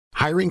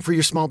Hiring for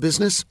your small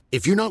business?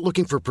 If you're not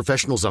looking for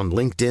professionals on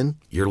LinkedIn,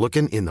 you're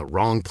looking in the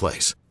wrong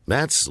place.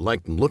 That's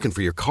like looking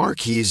for your car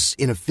keys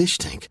in a fish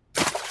tank.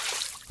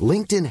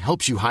 LinkedIn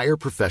helps you hire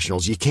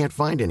professionals you can't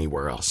find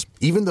anywhere else,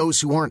 even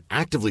those who aren't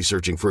actively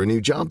searching for a new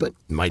job but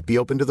might be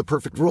open to the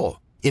perfect role.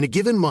 In a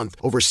given month,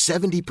 over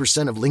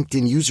 70% of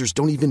LinkedIn users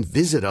don't even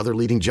visit other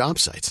leading job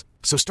sites.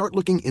 So start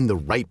looking in the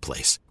right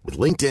place. With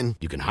LinkedIn,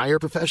 you can hire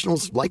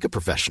professionals like a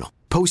professional.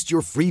 Post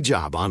your free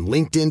job on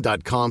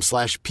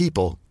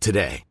linkedin.com/people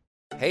today.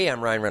 Hey,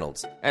 I'm Ryan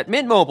Reynolds. At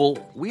Mint Mobile,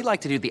 we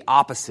like to do the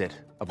opposite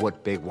of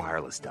what Big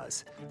Wireless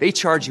does. They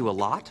charge you a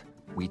lot,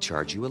 we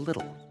charge you a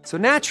little. So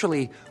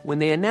naturally, when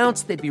they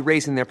announced they'd be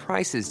raising their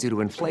prices due to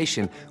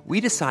inflation,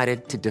 we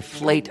decided to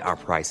deflate our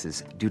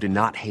prices due to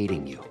not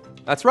hating you.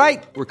 That's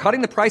right. We're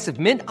cutting the price of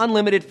Mint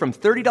Unlimited from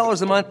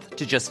 $30 a month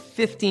to just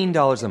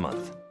 $15 a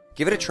month.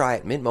 Give it a try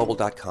at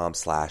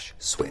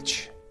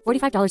mintmobile.com/switch.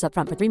 $45 up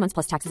front for 3 months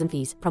plus taxes and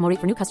fees. Promo rate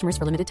for new customers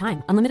for limited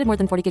time. Unlimited more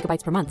than 40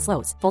 gigabytes per month.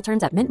 Slows full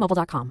terms at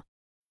mintmobile.com.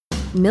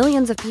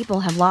 Millions of people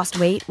have lost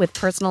weight with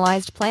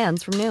personalized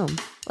plans from Noom.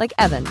 Like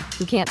Evan,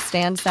 who can't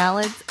stand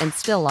salads and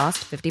still lost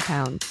 50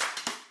 pounds.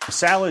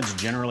 Salads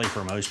generally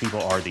for most people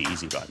are the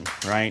easy button,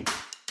 right?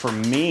 For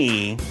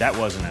me, that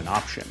wasn't an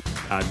option.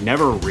 I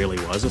never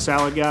really was a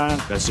salad guy.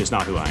 That's just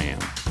not who I am.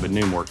 But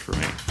Noom worked for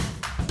me.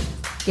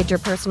 Get your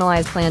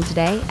personalized plan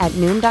today at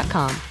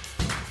Noom.com.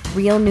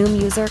 Real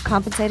Noom user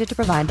compensated to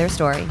provide their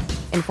story.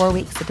 In 4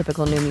 weeks, the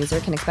typical Noom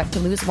user can expect to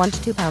lose 1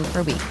 to 2 pounds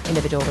per week.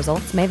 Individual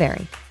results may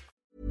vary.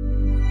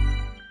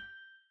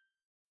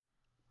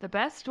 The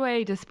best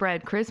way to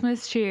spread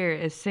Christmas cheer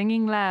is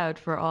singing loud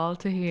for all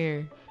to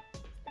hear.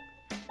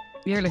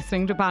 You're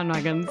listening to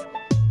Bandwagons.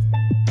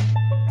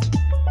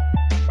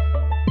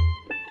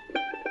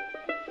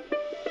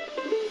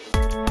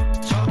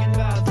 Talking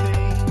about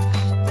things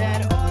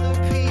that other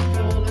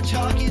people are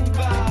talking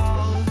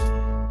about.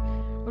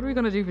 What are we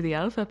going to do for the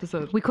Elf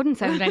episode? We couldn't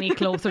sound any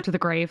closer to the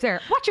grave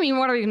there. What do you mean,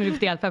 what are we going to do for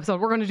the Elf episode?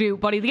 We're going to do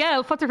Buddy the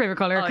Elf. What's your favourite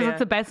colour? Because that's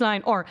the best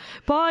line. Or,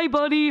 bye,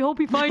 buddy. Hope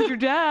you find your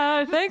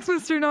dad. Thanks,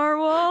 Mr.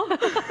 Narwhal.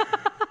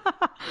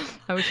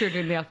 I wish we were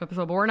doing the Elf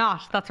episode, but we're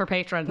not. That's for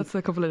patrons. That's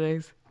a couple of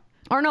days.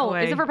 Or no,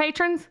 away. Is it for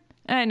patrons?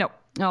 No.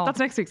 Oh. That's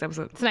next week's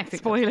episode. It's next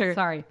week's Spoiler. episode.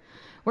 Sorry.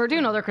 We're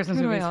doing other Christmas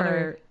movies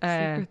for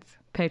secrets.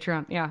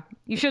 Patreon. Yeah.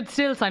 You should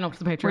still sign up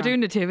to the Patreon. We're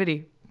doing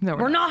Nativity. No,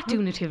 we're not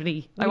doing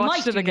Nativity. I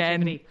watched it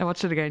again. Nativity. I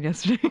watched it again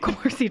yesterday. Of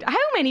course you did. How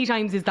many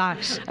times is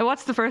that? I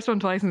watched the first one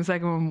twice and the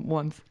second one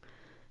once.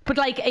 But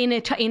like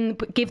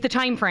give the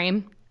time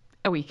frame.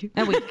 A week.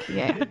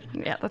 Yeah,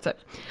 that's it.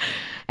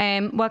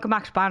 Welcome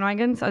back to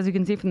Bandwagons. As you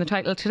can see from the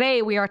title,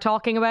 today we are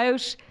talking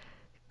about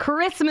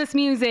Christmas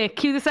music.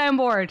 Cue the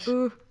soundboard.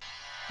 Ooh.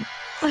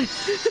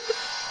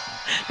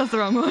 That's the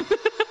wrong one.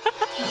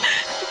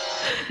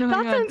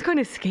 That sounds kind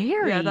of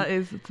scary. Yeah, that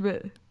is. It's a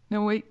bit.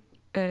 No, wait.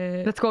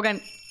 Let's go again.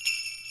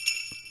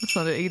 That's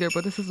not it either,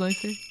 but this is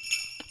nicer.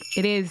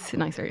 It is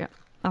nicer, yeah.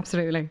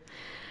 Absolutely.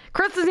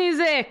 Christmas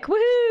music.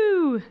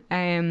 Woohoo!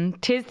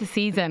 'Tis the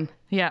season.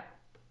 Yeah.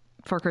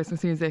 For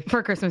Christmas music.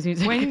 For Christmas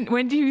music.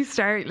 When do you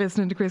start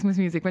listening to Christmas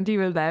music? When do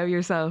you allow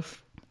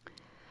yourself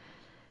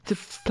to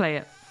play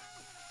it?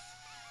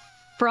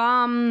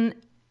 From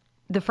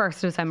the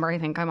 1st of December, I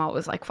think. I'm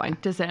always like, fine.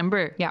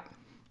 December? Yeah.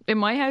 In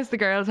my house, the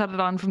girls had it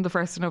on from the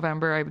 1st of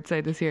November, I would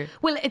say, this year.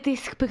 Well,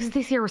 because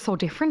this year was so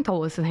different,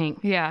 though, is the thing.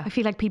 Yeah. I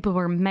feel like people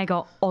were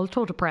mega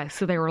ultra depressed,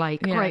 so they were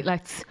like, right,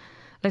 let's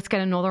get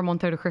another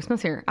month out of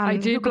Christmas here. And I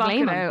did block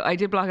it out. I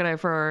did block it out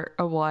for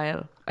a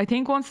while. I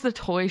think once the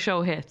toy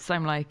show hits,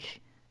 I'm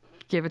like,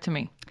 give it to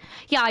me.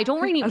 Yeah, I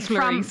don't really. As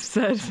Clarice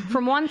said.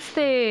 From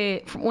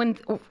the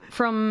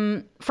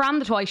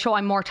toy show,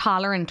 I'm more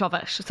tolerant of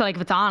it. So like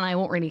if it's on, I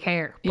won't really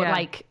care. But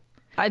like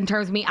in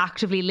terms of me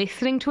actively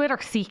listening to it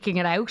or seeking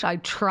it out, I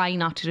try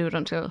not to do it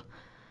until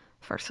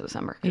 1st of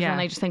December. Because then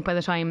I just think by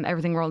the time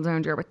everything rolls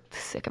around, you're a bit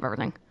sick of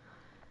everything.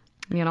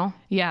 You know?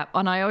 Yeah,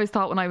 and I always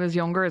thought when I was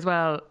younger as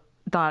well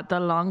that the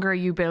longer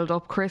you build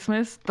up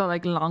Christmas, the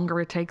like longer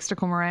it takes to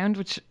come around,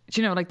 which,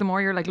 you know, like the more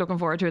you're like looking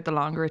forward to it, the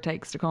longer it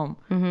takes to come.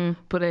 Mm-hmm.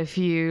 But if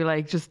you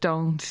like just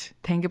don't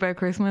think about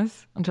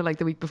Christmas until like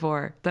the week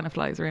before, then it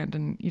flies around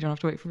and you don't have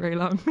to wait for very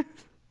long.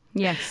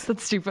 Yes.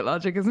 That's stupid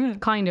logic, isn't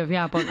it? Kind of,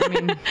 yeah, but I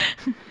mean,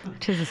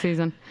 'tis the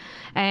season.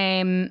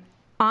 On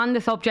the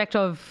subject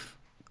of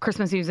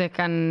Christmas music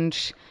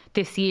and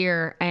this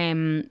year,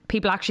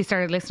 people actually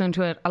started listening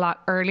to it a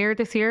lot earlier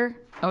this year.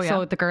 Oh yeah.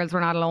 So the girls were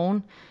not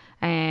alone.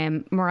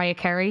 Mariah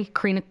Carey,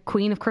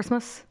 Queen of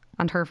Christmas,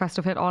 and her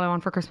festive hit All I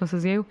Want for Christmas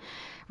Is You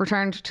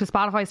returned to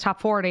Spotify's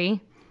top 40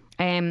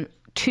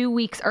 2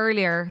 weeks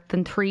earlier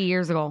than 3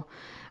 years ago,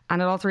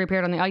 and it also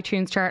reappeared on the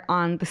iTunes chart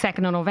on the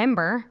 2nd of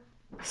November.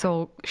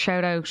 So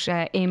shout out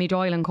Amy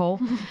Doyle and Co.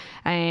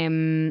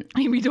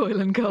 Amy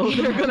Doyle and Co.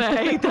 They're gonna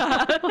hate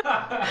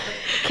that.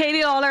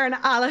 Katie Lawler and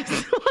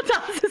Alice. What's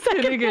Alice's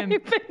second name?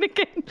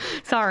 Finnegan.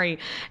 Sorry.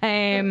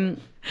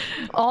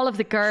 All of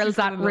the girls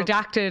that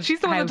redacted. She's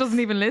the one that doesn't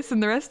even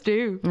listen. The rest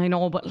do. I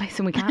know, but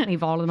listen, we can't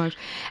leave all of them out.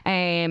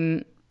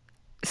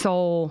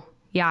 So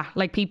yeah,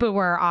 like people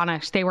were on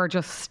it. They were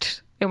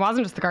just, It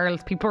wasn't just the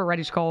girls. People were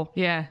ready to go.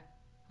 Yeah.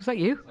 Was that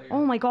you?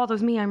 Oh my God, that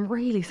was me. I'm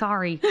really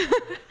sorry.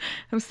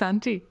 I'm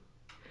Santi.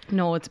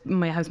 No, it's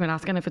my housemate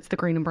asking if it's the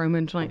green and brown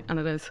bin tonight, and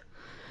it is.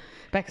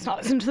 Becca's not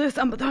listening to this,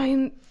 and by the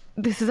time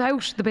this is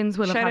out, the bins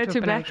will have Shout had out to to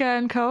have been Becca out.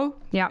 and Co.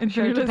 Yeah, in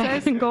shout out to Shirley's Becca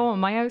house. and Go in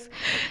my house.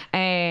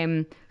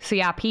 So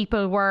yeah,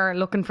 people were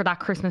looking for that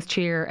Christmas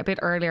cheer a bit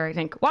earlier, I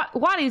think.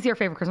 What is your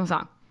favourite Christmas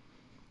song?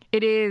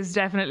 It is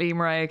definitely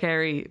Mariah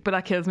Carey, but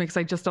that kills me because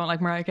I just don't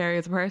like Mariah Carey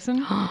as a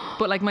person.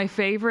 But like my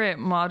favourite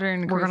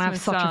modern We're Christmas gonna have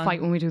such song, a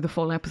fight when we do the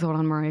full episode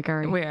on Mariah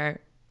Carey. We are.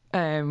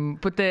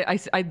 But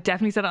I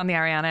definitely said it on the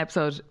Ariana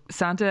episode.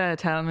 Santa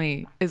Tell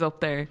Me is up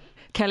there.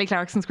 Kelly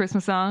Clarkson's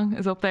Christmas song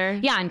is up there.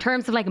 Yeah, in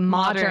terms of like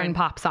modern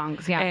pop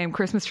songs, yeah.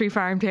 Christmas Tree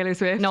Farm, Taylor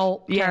Swift.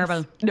 No, Yes.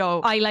 terrible. No,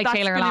 I like that's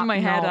Taylor a been lot. in my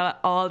head No.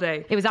 all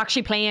day. It was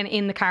actually playing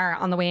in the car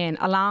on the way in,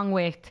 along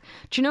with,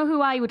 do you know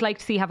who I would like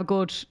to see have a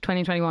good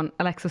 2021?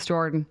 Alexis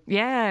Jordan.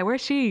 Yeah,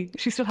 where's she?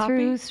 She's still happy.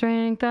 Through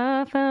strength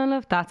of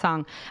love, that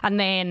song. And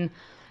then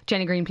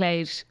Jenny Green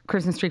played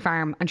Christmas Tree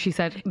Farm, and she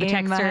said the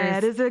In my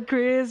head texters. is a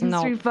Christmas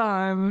No. Tree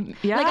Farm.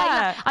 Yeah.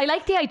 Like I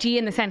like the idea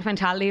and the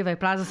sentimentality of it,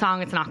 but as a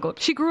song, it's not good.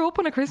 She grew up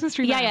on a Christmas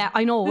tree farm. Yeah,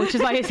 I know, which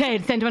is why I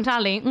said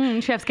sentimentality.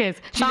 Chef's kiss.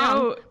 Do you Song,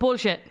 know-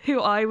 bullshit. Who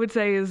I would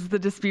say is the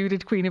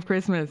disputed queen of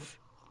Christmas.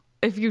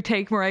 If you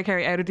take Mariah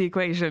Carey out of the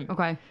equation.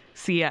 Okay.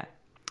 Sia.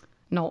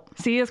 No.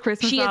 Sia's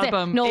Christmas She is a-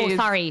 album no, is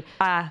sorry.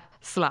 a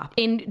slap.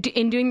 In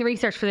doing the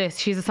research for this,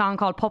 she's a song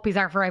called Puppies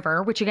Are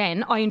Forever, which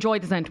again, I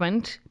enjoyed the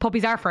sentiment.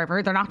 Puppies are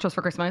forever. They're not just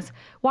for Christmas.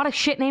 What a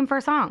shit name for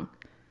a song.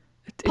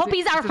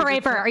 Puppies is Are it a good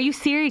Forever. song? Are you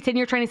serious? And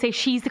you're trying to say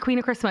she's the queen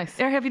of Christmas?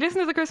 Have you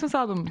listened to the Christmas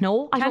album?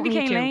 No, I don't Candy need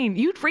Cane to. Lane.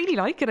 You'd really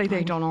like it, I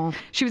think. I don't know.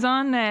 She was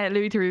on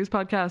Louis Theroux's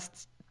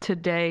podcast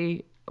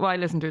today. Well, I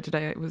listened to it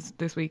today. It was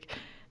this week.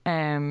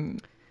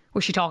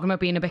 Was she talking about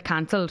being a bit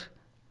cancelled?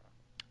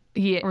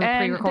 Yeah, Or they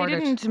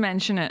pre-recorded? didn't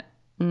mention it.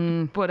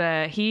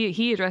 But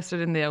he addressed it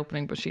in the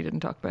opening, but she didn't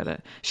talk about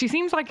it. She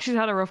seems like she's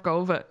had a rough go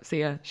of it,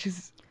 Sia.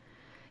 She's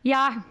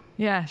Yeah.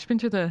 she's been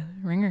through the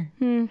ringer.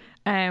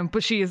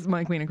 But she is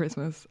my queen of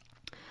Christmas.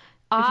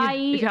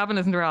 If you haven't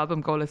listened to her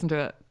album, go listen to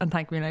it and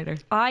thank me later.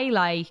 I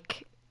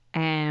like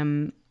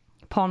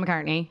Paul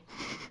McCartney.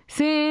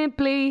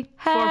 Simply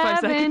 4 or 5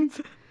 Heaven.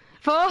 seconds.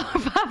 Well,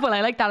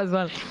 I like that as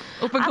well.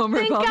 Up and comer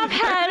I think Paul I've McCartney.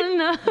 had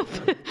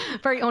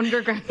enough. Very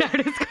underground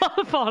artist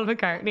called Paul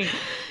McCartney.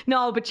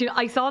 No, but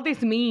I saw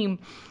this meme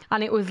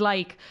and it was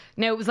like,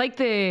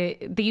 they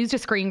used a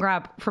screen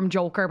grab from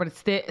Joker, but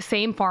it's the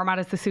same format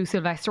as the Sue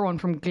Sylvester one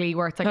from Glee,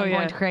 where it's like, I'm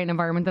going to create an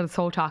environment that is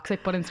so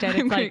toxic, but instead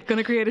I'm it's like, going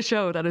to create a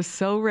show that is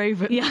so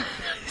raven. yeah,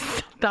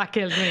 that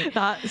kills me.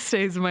 That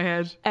stays in my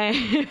head.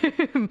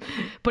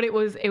 But it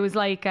was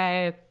like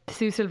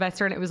Sue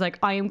Sylvester, and it was like,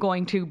 I am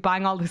going to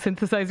bang all the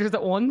synthesizers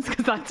at once,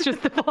 because that's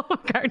just the Paul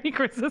McCartney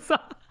Christmas song.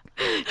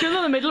 Do you know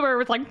in the middle where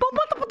it's like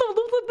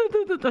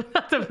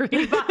that's a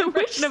really bad Which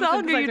version of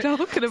song are you synthesizer.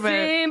 talking about?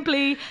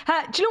 Simply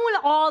do you know when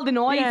all the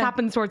noise Yeah.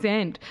 happens towards the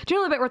end? Do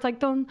you know the bit where it's like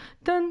dun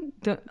dun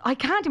dun? I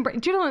can't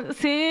embrace. Do you know what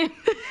do you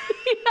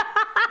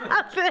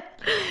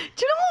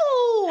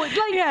know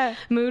like Yeah.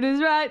 mood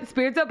is right,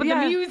 spirits up, but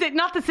Yeah. the music,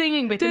 not the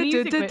singing bit, the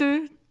music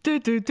bit.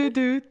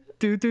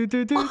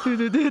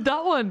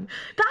 That one.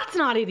 That's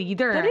not it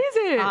either. That is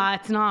it.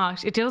 It's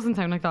not. It doesn't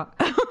sound like that.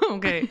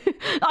 Okay.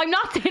 I'm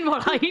not saying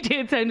what I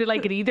did sounded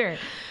like it either.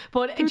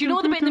 But do you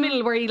know the bit in the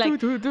middle where he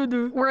like,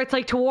 where it's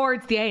like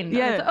towards the end?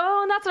 Yeah. And it's,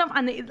 oh, and that's enough.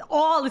 And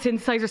all the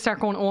synthesizers start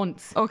going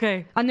once.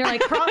 Okay. And they're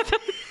like, cross.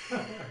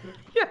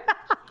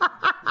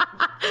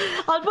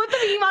 I'll put the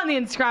meme on the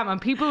Instagram and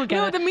people will get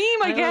No, it. the meme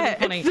I And it'll be get.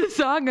 funny. It's the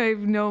song. I have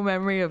no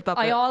memory of that.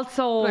 I bit.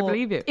 also, But I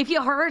believe you. if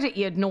you heard it,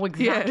 you'd know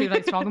exactly Yeah. what I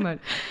was talking about.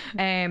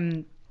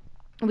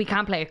 We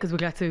can't play it because we'll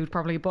get sued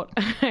probably. But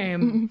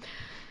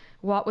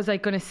what was I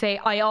going to say?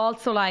 I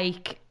also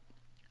like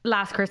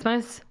Last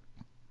Christmas.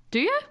 Do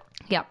you?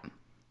 Yep.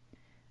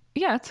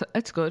 Yeah,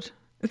 it's good.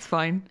 It's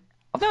fine.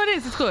 No, it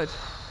is. It's good.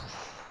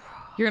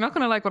 You're not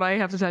going to like what I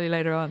have to tell you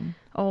later on.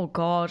 Oh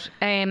God.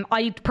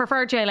 I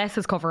prefer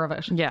JLS's cover of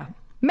it. Yeah.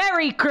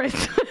 Merry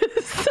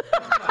Christmas,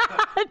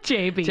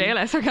 JB.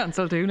 JLS are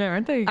cancelled too now,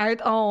 aren't they?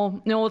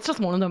 Oh no, it's just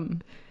one of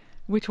them.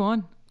 Which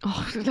one?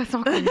 Oh, let's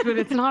not go into it.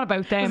 It's not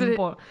about them. Is it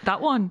But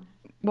that one?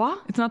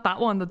 what? It's not that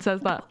one that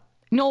says that.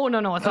 No, it's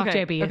not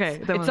Okay, JB. okay,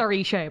 It's, then it's we'll-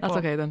 Arisha. That's but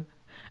okay then.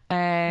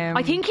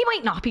 I think he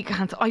might not be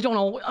cancelled. I don't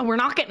know. We're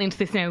not getting into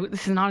this now.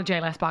 This is not a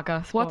JLS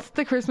podcast. What's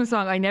the Christmas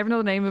song? I never know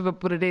the name of it,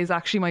 but it is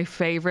actually my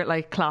favourite,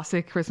 like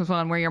classic Christmas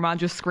one where your man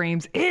just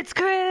screams, "It's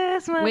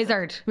Christmas!"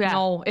 Wizard? Yeah.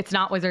 No, it's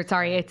not Wizard.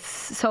 Sorry, it's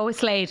So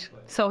Slade.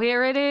 So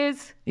here it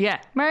is. Yeah.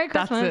 Merry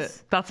That's Christmas.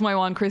 it. That's my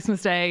one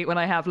Christmas day when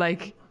I have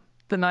like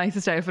the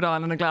nicest outfit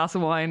on and a glass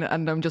of wine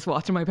and I'm just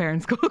watching my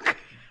parents cook.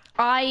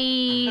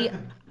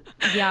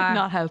 Yeah.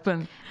 Not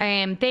helping.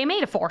 They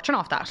made a fortune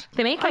off that.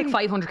 They make like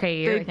 500k a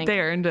year, I think. They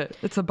earned it.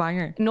 It's a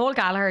banger. Noel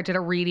Gallagher did a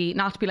really,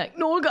 not to be like,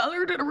 Noel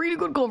Gallagher did a really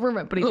good cover of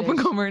it, but he Up and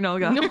did. comer and all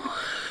that.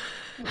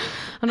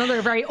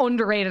 Another very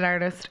underrated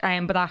artist,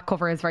 but that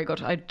cover is very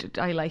good.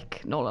 I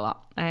like Noel a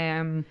lot.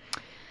 Can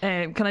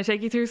I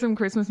take you through some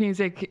Christmas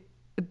music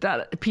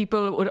that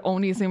people would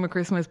only assume at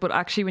Christmas, but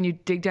actually when you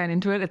dig down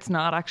into it, it's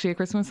not actually a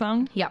Christmas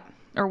song. Yeah.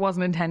 Or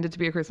wasn't intended to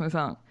be a Christmas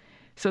song.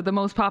 So the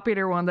most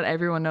popular one that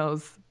everyone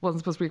knows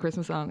wasn't supposed to be a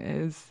Christmas song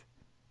is...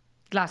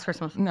 Last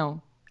Christmas.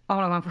 No. All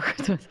I Want for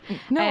Christmas.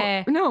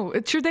 No.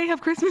 Sure, they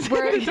have Christmas in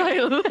the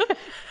title.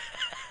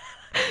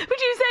 But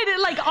you said it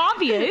like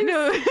obvious.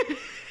 No.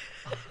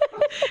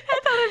 I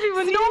thought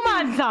everyone knew.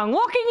 Snowman song,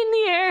 Walking in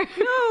the Air.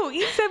 No,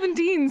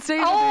 E17, Stay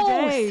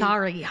Another Day. Oh,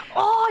 sorry.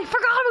 Oh, I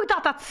forgot about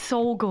that. That's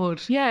so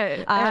good.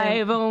 Yeah.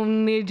 I've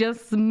only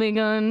just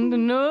begun to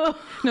know.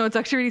 No, it's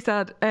actually really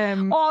sad.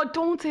 Oh,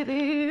 don't say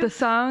this. The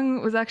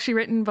song was actually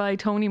written by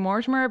Tony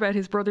Mortimer about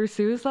his brother's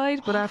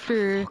suicide, but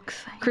after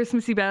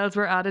Christmassy bells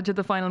were added to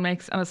the final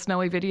mix and a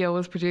snowy video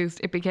was produced,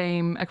 it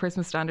became a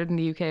Christmas standard in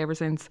the UK ever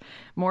since.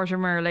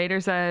 Mortimer later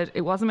said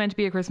it wasn't meant to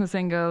be a Christmas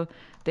single.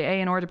 The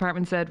A&R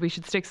department said we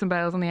should stick some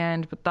bells on the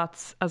end, but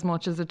that's as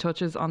much as it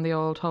touches on the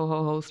old ho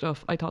ho ho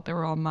stuff. I thought they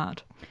were all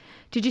mad.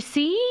 Did you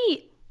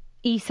see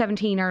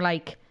E17 are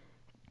like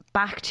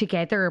back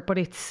together, but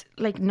it's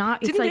like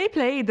not. It's Didn't like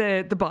they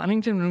play the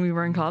Bonington when we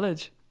were in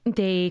college?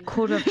 they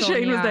could have done.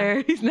 Shane was yeah.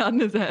 there. He's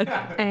nodding his head.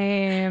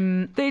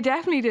 They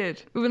definitely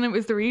did when it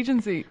was the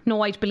Regency.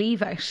 No, I'd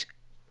believe it.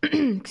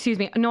 Excuse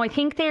me. No, I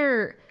think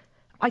they're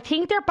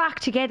back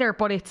together,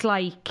 but it's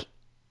like,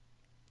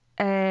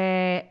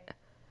 one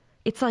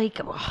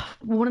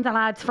of the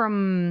lads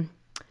from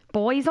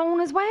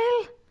Boyzone as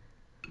well.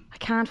 I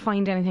can't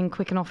find anything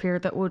quick enough here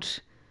that would.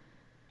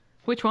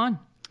 Which one?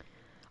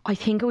 I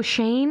think it was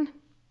Shane.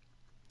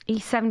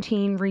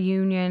 E17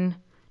 reunion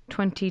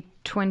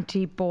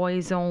 2020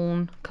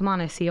 Boyzone. Come on,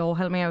 SEO,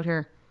 help me out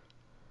here.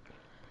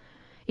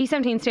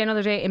 E17 Stay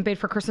Another Day in bid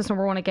for Christmas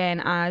 #1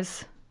 again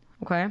as,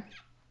 okay,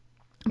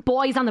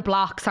 Boys on the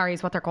Block, sorry,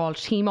 is what they're called.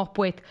 Team up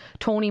with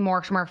Tony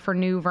Mortimer for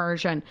new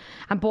version.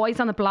 And Boys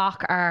on the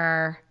Block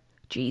are,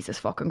 Jesus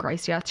fucking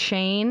Christ, yeah, it's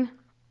Shane.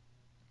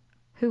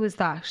 Who is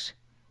that?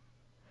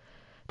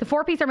 The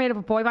four-piece are made up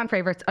of boy band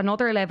favourites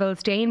Another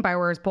Levels, Dane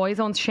Bowers,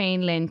 Boyzone's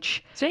Shane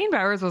Lynch. Shane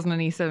Bowers wasn't an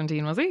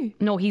E17, was he?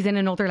 No, he's in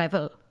Another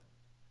Level.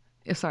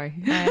 Oh, sorry.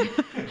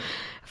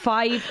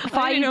 Five.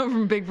 I know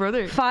from Big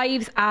Brother.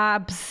 Fives,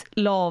 Abs,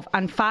 Love,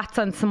 and Fats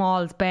and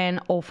Smalls, Ben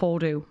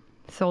Ofodu.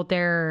 So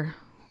they're...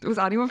 Was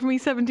anyone from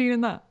E17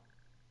 in that?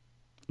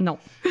 No.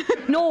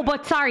 No,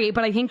 but sorry,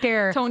 but I think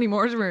they're... Tony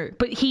Mortimer.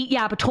 But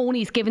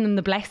Tony's given them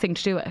the blessing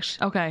to do it.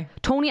 Okay.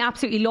 Tony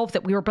absolutely loves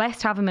it. We were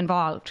blessed to have him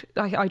involved.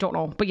 I don't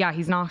know. But yeah,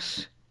 he's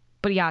not...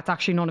 But yeah, it's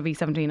actually none of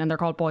E17 and they're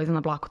called Boys on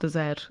the Block with a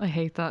Z. I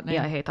hate that name.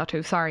 Yeah, I hate that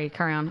too. Sorry,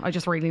 carry on. I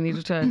just really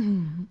needed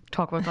to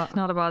talk about that.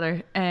 Not a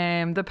bother.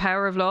 The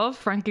Power of Love,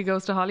 Frankie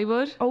Goes to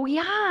Hollywood. Oh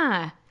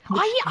yeah.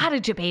 I had a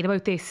debate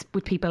about this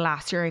with people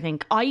last year, I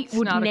think. I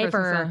would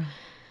never...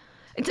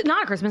 It's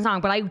not a Christmas song,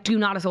 but I do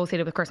not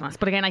associate it with Christmas.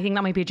 But again, I think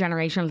that might be a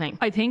generational thing.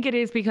 I think it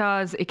is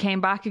because it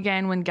came back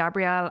again when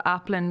Gabrielle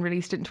Aplin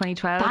released it in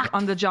 2012 That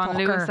on the John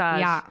fucker, Lewis ad.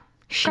 yeah.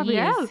 She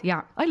Gabrielle? is,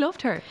 yeah. I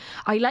loved her.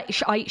 I like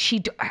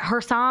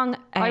her song.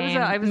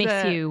 I was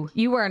Miss You.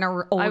 You were an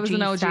OG. I was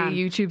an OG stan.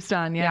 YouTube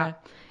stan. Yeah.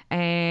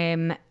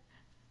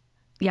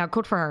 Yeah,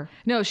 good for her.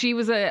 No, she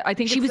was I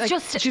think She it's was like,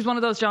 just- she's one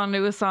of those John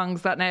Lewis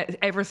songs that now,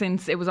 ever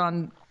since it was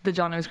on the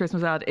John Lewis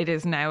Christmas ad, it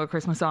is now a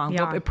Christmas song.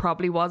 Yeah. But it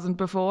probably wasn't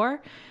before.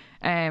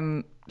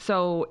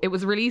 So it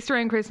was released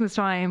around Christmas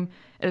time.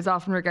 It is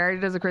often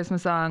regarded as a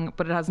Christmas song,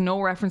 but it has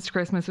no reference to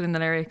Christmas within the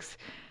lyrics.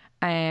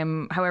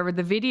 However,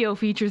 the video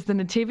features the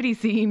nativity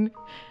scene.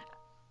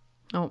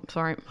 Oh,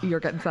 sorry. You're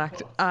getting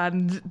sacked.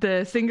 And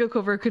the single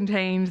cover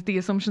contained the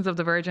Assumptions of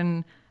the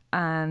Virgin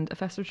and a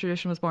festive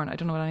tradition was born. I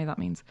don't know what any of that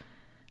means.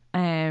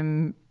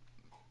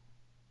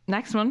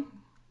 Next one.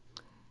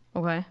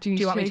 Okay. Do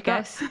you want me to take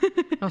that? guess?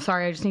 Oh,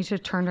 sorry. I just need to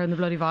turn down the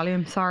bloody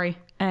volume. Sorry.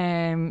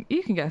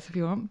 You can guess if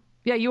you want.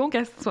 Yeah, you won't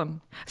guess this one.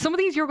 Some of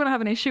these you're going to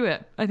have an issue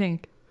with, I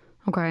think.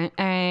 Okay.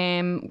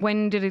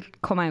 When did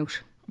it come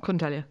out? Couldn't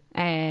tell you.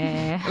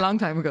 A long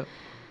time ago.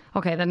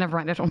 Okay, then never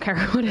mind. I don't care.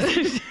 What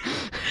is it?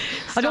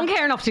 I don't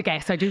care enough to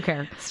guess. I do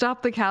care.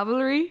 Stop the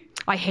Cavalry.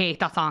 I hate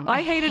that song.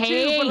 I hate it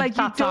too, but like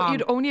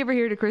you'd only ever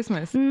hear it at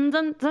Christmas. So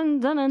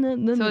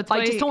it's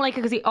I just don't like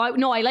it because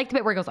no, I like the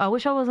bit where it goes, I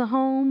wish I was at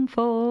home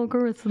for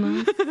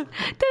Christmas.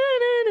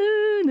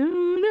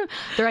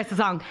 The rest of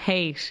the song,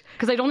 hate.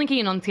 Because I don't think he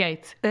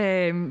enunciates.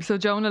 So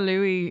Jonah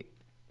Louie,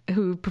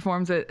 who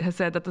performs it, has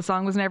said that the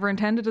song was never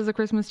intended as a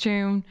Christmas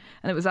tune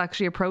and it was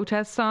actually a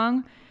protest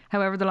song.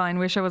 However, the line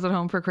 "Wish I Was at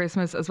Home for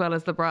Christmas" as well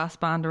as the brass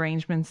band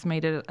arrangements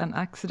made it an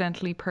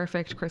accidentally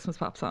perfect Christmas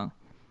pop song.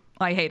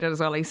 I hate it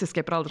as well. I used to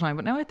skip it all the time,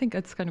 but now I think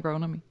it's kind of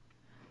grown on me.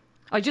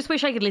 I just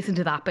wish I could listen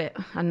to that bit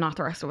and not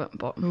the rest of it.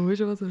 But I wish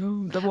I was at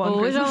home. The one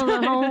wish I Christmas. was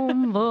at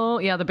home. Oh,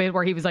 yeah, the bit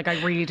where he was like, I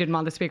really didn't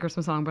want this to be a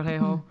Christmas song, but hey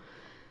ho.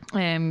 Do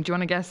you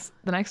want to guess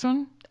the next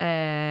one?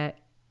 Yeah,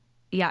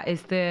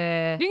 is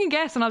You can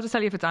guess, and I'll just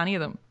tell you if it's any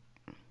of them.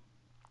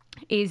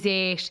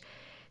 it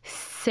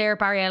Sarah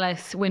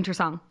Bareilles' winter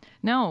song?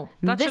 No,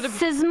 that should This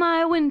have is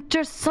my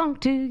winter song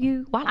to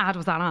you. What ad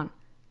was that on?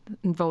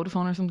 been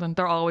Vodafone or something.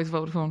 They're always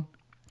Vodafone.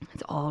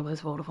 It's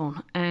always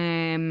Vodafone.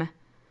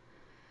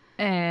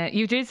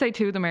 You did say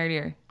two of them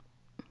earlier.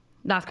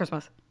 Last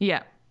Christmas.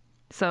 Yeah.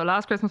 So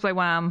Last Christmas by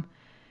Wham.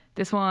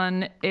 This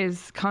one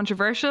is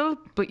controversial,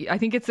 but I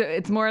think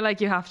it's more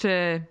like you have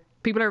to...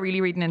 People are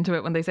really reading into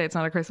it when they say it's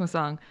not a Christmas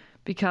song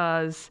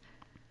because...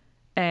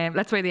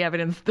 let's weigh the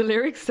evidence. The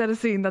lyrics set a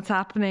scene that's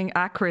happening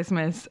at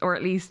Christmas, or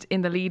at least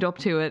in the lead up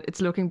to it. It's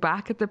looking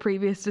back at the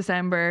previous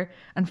December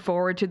and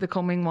forward to the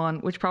coming one,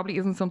 which probably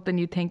isn't something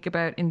you think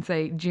about in,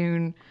 say,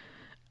 June.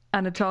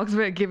 And it talks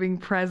about giving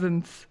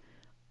presents,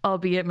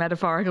 albeit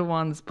metaphorical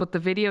ones. But the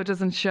video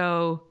doesn't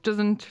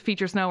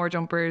feature snow or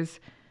jumpers.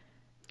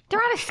 They're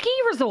at a ski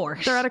resort.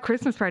 They're at a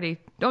Christmas party.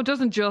 Oh, it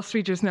doesn't just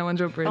feature snow and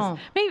jumpers. Oh.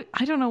 Maybe,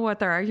 I don't know what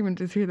their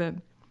argument is here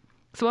then.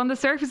 So on the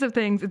surface of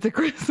things, it's a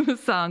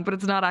Christmas song, but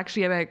it's not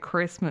actually about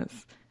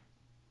Christmas.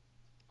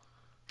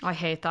 I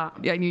hate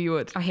that. Yeah, I knew you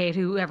would. I hate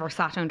whoever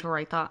sat down to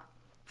write that.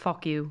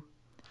 Fuck you.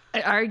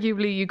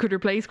 Arguably, you could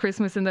replace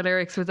Christmas in the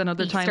lyrics with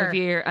another time of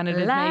year and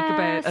it'd make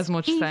about as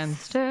much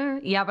sense.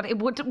 Yeah, but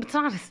it's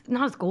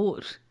not as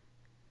good.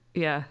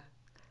 Yeah.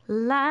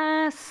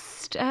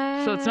 Last.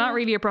 So it's not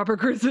really a proper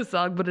Christmas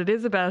song, but it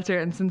is a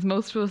belter. And since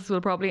most of us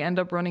will probably end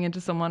up running into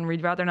someone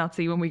we'd rather not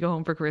see when we go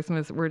home for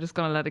Christmas, we're just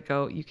going to let it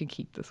go. You can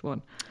keep this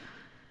one.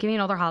 Give me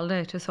another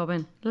holiday to sub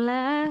in.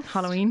 Last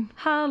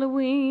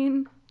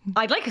Halloween.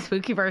 I'd like a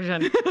spooky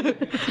version.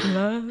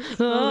 Last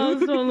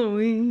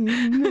Halloween.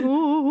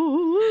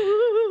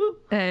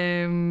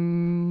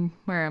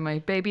 Where am I?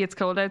 Baby, It's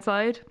Cold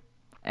Outside.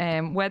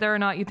 Whether or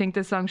not you think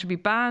this song should be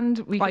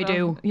banned, I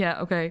do.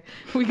 Yeah, okay.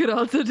 We could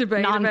also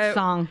debate about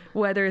Non-song.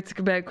 whether it's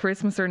about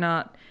Christmas or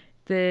not.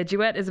 The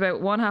duet is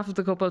about one half of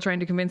the couple trying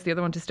to convince the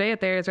other one to stay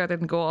at theirs rather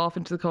than go off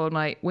into the cold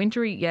night.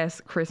 Wintry,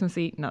 yes.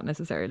 Christmassy, not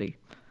necessarily.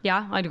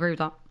 Yeah, I'd agree with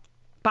that.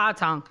 Bad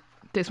song.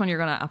 This one you're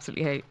going to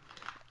absolutely hate.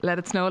 Let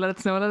it snow, let it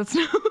snow, let it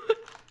snow.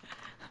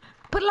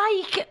 But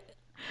like...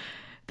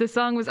 The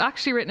song was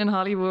actually written in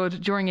Hollywood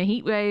during a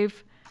heat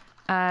wave,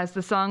 as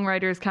the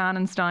songwriters Kahn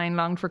and Stein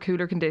longed for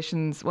cooler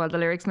conditions. While the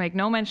lyrics make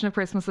no mention of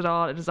Christmas at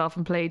all, it is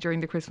often played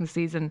during the Christmas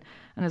season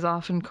and is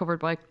often covered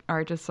by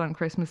artists on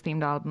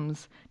Christmas-themed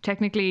albums.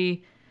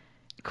 Technically,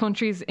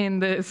 countries in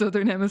the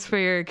Southern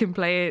Hemisphere can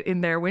play it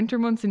in their winter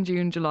months in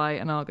June, July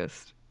and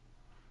August.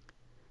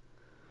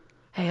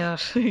 Hate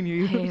it.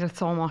 I hate it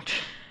so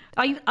much.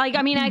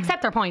 I mean, I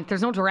accept their point.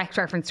 There's no direct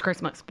reference to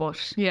Christmas,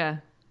 but... Yeah.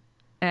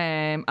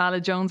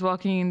 Ala Jones,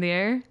 Walking in the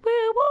Air.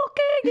 We're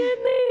walking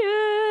in the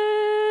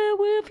air,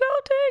 we're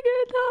floating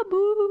in the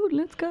moon.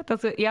 Let's go.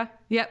 That's it. Yeah,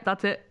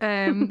 that's it.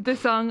 This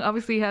song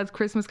obviously has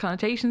Christmas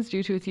connotations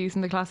due to its use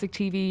in the classic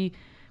TV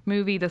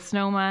movie The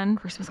Snowman.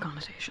 Christmas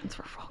connotations,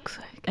 for fuck's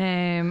sake.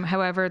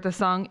 However, the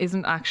song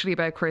isn't actually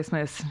about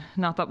Christmas.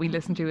 Not that we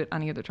listen to it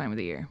any other time of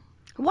the year.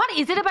 What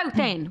is it about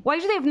then? Why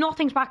do they have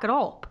nothing to back it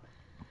up?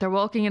 They're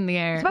walking in the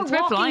air. It's about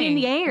walking flying. in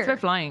the air. It's about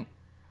flying.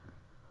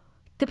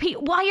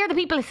 Why are the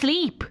people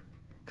asleep?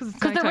 Because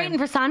they're waiting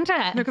for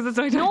Santa. No, because it's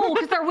nighttime. No,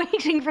 because they're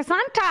waiting for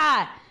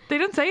Santa. They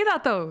don't say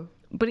that though.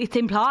 But it's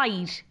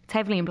implied. It's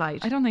heavily implied.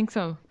 I don't think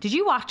so. Did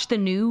you watch the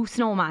new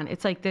Snowman?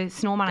 It's like the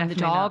Snowman and the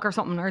Definitely dog not. or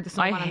something, or the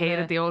Snowman. I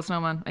hated the old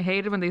Snowman. I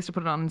hated when they used to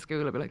put it on in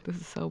school. I'd be like, this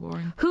is so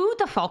boring. Who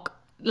the fuck?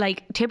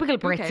 Like typical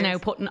Brits cares? now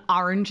putting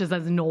oranges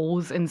as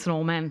nose in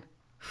snowmen.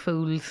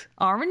 Fools.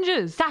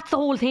 Oranges? That's the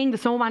whole thing. The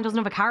snowman doesn't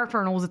have a carrot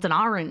for a nose. It's an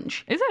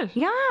orange. Is it?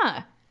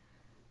 Yeah.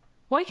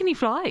 Why can he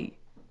fly?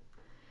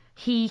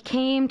 He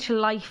came to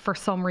life for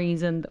some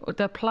reason.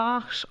 The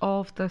plot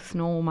of the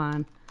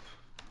Snowman.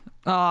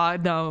 Oh,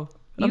 no.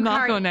 I'm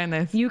not going down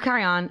this. You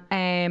carry on.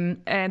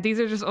 These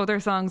are just other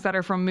songs that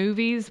are from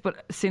movies,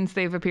 but since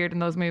they've appeared in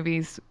those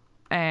movies,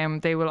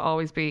 they will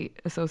always be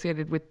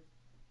associated with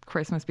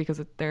Christmas because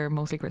they're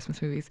mostly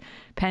Christmas movies.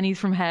 Pennies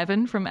from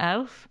Heaven from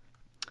Elf.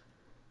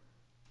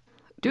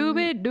 Do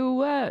it, do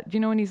what? Do you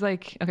know when he's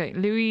like, okay,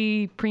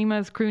 Louis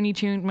Prima's croony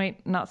tune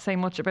might not say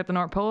much about the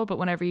North Pole, but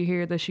whenever you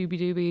hear the shooby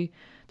dooby,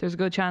 there's a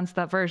good chance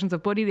that versions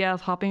of Buddy the Elf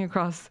hopping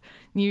across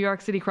New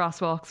York City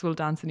crosswalks will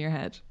dance in your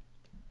head.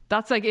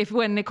 That's like if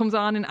when it comes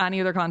on in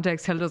any other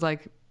context, Hilda's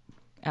like,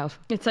 Elf.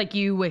 It's like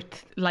you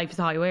with Life is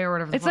a Highway or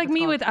whatever. It's like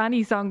me with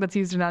any song that's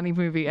used in any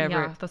movie ever.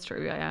 Yeah, that's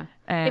true. Yeah.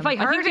 If I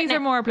think these are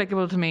more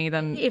applicable to me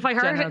than if I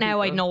heard it now,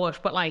 people. I'd know it.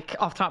 But like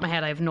off the top of my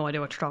head, I have no idea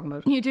what you're talking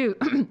about. You do.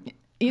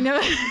 You know.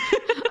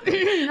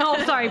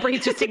 Oh, sorry,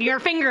 Bree's just sticking her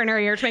finger in her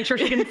ear to make sure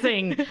she can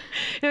sing.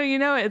 No, you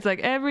know it. It's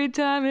like every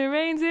time it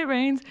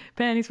rains,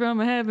 pennies from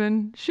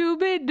heaven,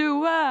 shooby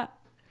doo.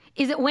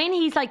 Is it when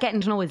he's like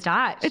getting to know his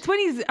dad? It's when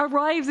he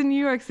arrives in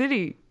New York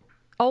City.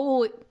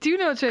 Oh, do you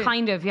know what you're...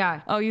 Kind of,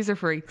 yeah. Oh, yous are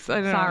freaks.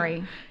 I don't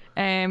Sorry.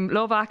 know.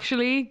 Love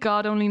Actually,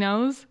 God Only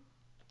Knows.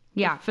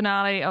 Yeah. The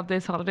finale of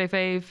this holiday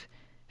fave,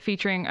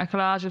 featuring a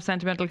collage of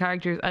sentimental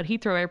characters at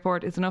Heathrow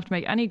Airport, is enough to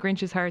make any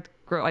Grinch's heart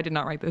grow. I did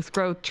not write this.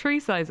 Grow 3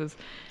 sizes.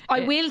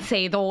 I will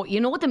say though,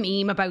 you know the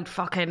meme about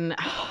fucking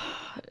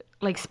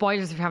like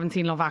spoilers if you haven't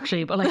seen Love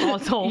Actually, but like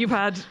also you've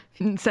had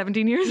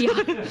 17 years.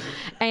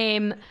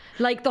 Yeah.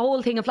 Like the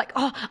whole thing of like,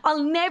 oh,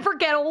 I'll never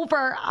get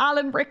over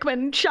Alan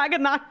Rickman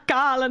shagging that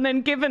gal and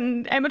then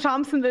giving Emma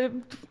Thompson the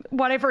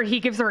whatever he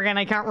gives her again.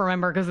 I can't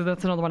remember because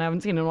that's another one I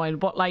haven't seen in a while.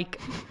 But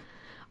like,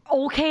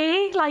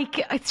 okay, like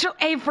it's just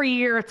every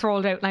year it's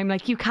rolled out, and I'm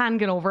like, you can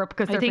get over it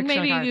because I they're think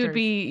fictional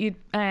maybe characters.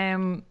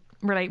 you'd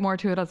relate more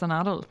to it as an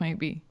adult.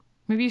 Maybe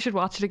you should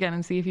watch it again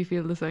and see if you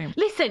feel the same.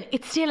 Listen,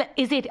 it's still,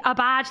 is it a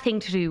bad thing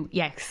to do?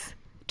 Yes.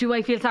 Do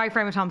I feel sorry for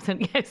Emma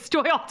Thompson? Yes. Do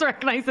I also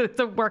recognise that it's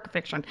a work of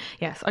fiction?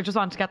 Yes. I just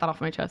wanted to get that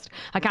off my chest.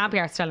 I can't be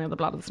arsed telling you the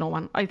plot of the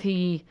Snowman. I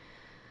think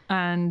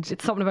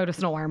it's something about a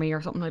snow army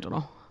or something. I don't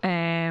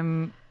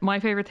know. My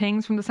favourite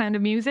things from The Sound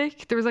of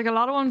Music. There was like a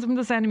lot of ones from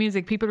The Sound of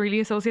Music. People really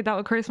associate that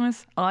with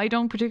Christmas. I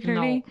don't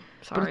particularly. No,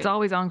 but sorry. it's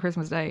always on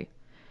Christmas Day.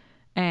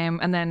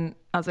 And then,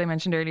 as I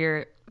mentioned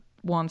earlier,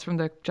 ones from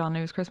the John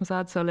Lewis Christmas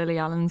ad. So Lily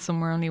Allen's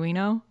Somewhere Only We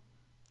Know.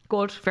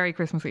 Good. Very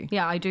Christmassy.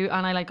 Yeah, I do.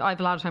 And I have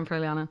a lot of time for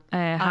Liliana.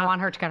 And I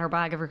want her to get her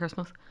bag every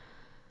Christmas.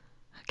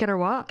 Get her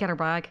what? Get her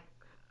bag.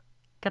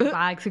 Get the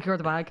bag. Secure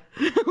the bag.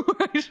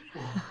 Right.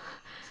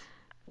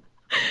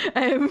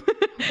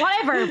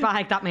 Whatever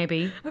bag that may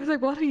be. I was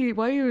like, why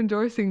are you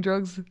endorsing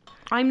drugs?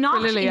 I'm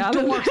not Lily Allen.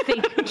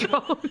 endorsing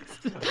drugs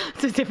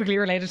specifically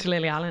related to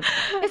Lily Allen.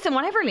 Listen,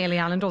 whatever Lily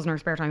Allen does in her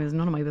spare time is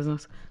none of my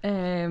business. She's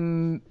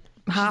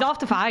off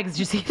the fags. Did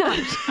you see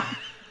that?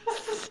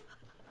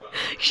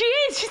 She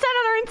is. She said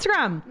on her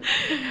Instagram.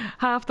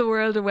 Half the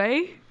World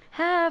Away.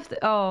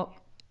 The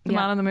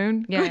Man on the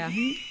Moon. Yeah.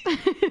 You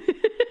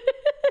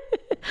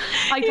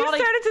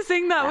started to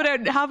sing that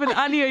without having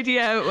any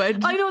idea how it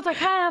went. I know, it's like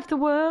half the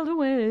world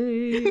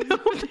away. Who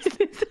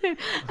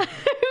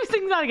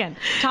sings that again?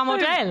 Tom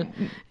O'Dell?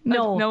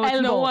 No, it's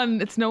Elbow. no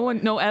one. It's no one.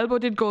 No, Elbow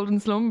did Golden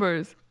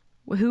Slumbers.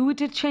 Who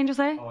did Change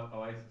Say?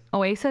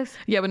 Oasis.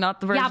 Yeah, but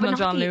not the version but of not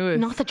John Lewis.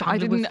 not the John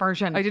Lewis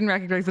version. I didn't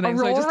recognise the name,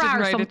 so I just Aurora didn't or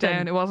write it something.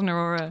 down. It wasn't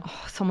Aurora.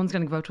 Oh, someone's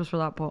going to give out to us for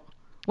that, but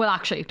well,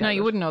 actually, No,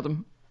 you wouldn't know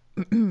them.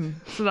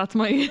 So that's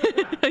my.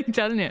 I'm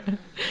telling you,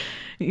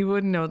 you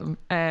wouldn't know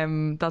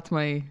them. That's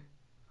my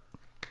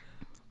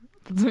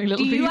little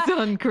Do you piece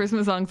on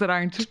Christmas songs that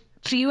aren't.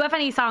 Do you have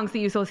any songs that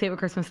you associate with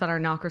Christmas that are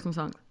not Christmas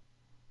songs?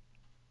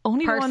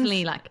 Only the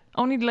Personally, ones,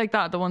 only like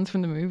that. The ones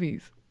from the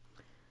movies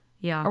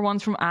Yeah. or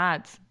ones from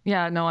ads.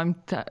 Yeah, no, I'm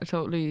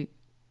totally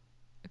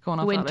going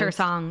off that Winter list.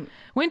 song.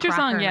 Winter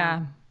cracker song, yeah.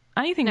 now.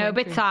 Anything. No, a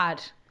winter. bit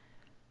sad.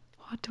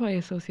 What do I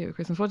associate with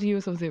Christmas? What do you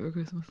associate with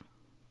Christmas?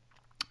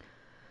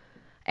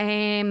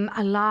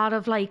 A lot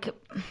of like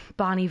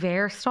Bon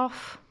Iver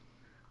stuff.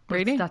 But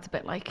Really? that's a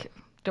bit like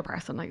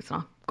depressing. Like it's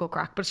not good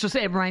crack, but it's just,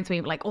 it reminds me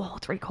of like, oh,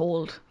 it's very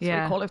cold. It's Yeah.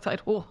 very cold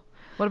outside. Oh,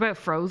 What about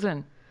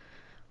Frozen?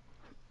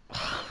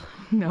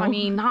 No, I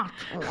mean, not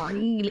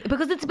really,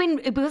 because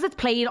it's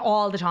played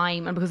all the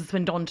time and because it's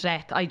been done to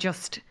death.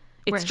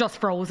 It's just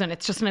Frozen.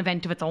 It's just an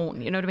event of its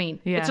own. You know what I mean?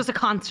 Yeah. It's just a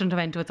constant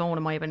event of its own,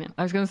 in my opinion.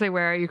 I was going to say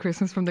Where Are You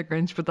Christmas from the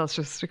Grinch, but that's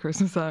just a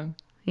Christmas song.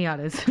 Yeah,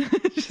 it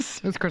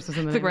is. It's Christmas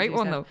in the It's a great name,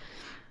 one as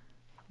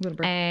though. you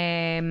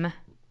said.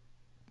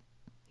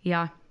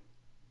 Yeah.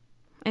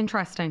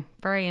 Interesting.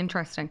 Very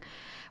interesting.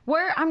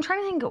 I'm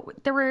trying to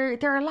think. There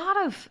are a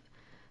lot of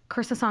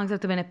Christmas songs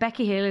at the minute.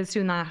 Becky Hill is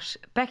doing that.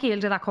 Becky Hill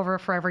did that cover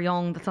of Forever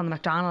Young that's on the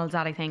McDonald's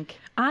ad, I think.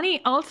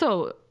 Annie,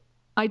 also,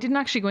 I didn't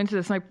actually go into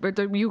this, and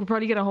you could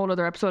probably get a whole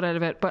other episode out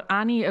of it, but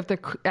any of the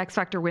X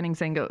Factor winning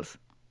singles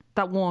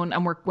that won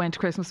and went to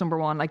Christmas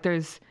 #1, like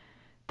there's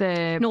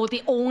the No,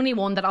 the only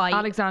one that I...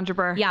 Alexandra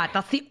Burke. Yeah,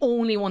 that's the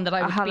only one that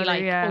I would be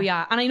like, Hallelujah. oh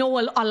yeah. And I know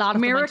a lot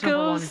of them went to #1.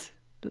 Miracles.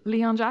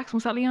 Leon Jackson.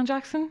 Was that Leon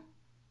Jackson?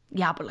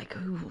 Yeah, but like,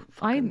 who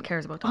fucking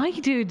cares about that? I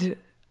did.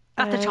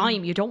 At the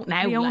time, you don't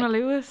now. Leona like,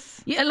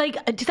 Lewis. yeah,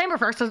 like December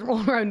 1st doesn't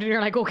roll around and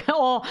you're like, okay,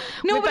 oh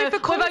No, with but the- if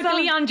it comes what about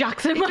on- Leon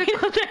Jackson,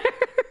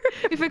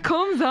 If it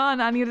comes on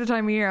any other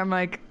time of year, I'm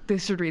like,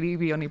 this should really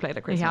be only played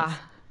at Christmas. yeah,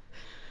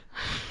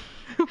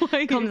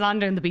 Why? comes on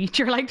down the beach,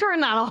 you're like,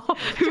 turn that off.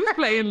 Who's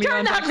playing Leon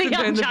Turn that Jackson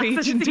Leon down the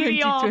beach in Jackson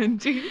CD off.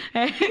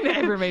 2020?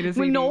 Never made a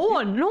CD.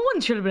 Well, no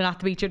one should have been at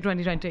the beach in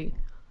 2020.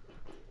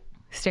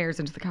 Stares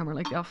into the camera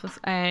like The Office.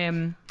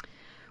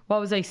 What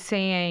was I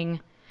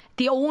saying?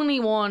 The only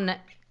one,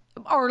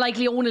 or like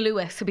Leona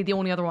Lewis would be the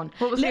only other one.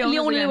 What was Leona's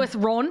Leona again? Lewis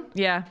Run?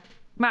 Yeah.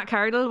 Matt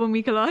Cardle, When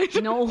We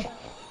Collide. No.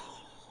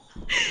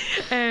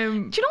 Do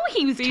you know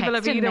he was Viva La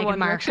texting Vida, Meghan One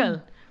Markle?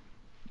 Direction.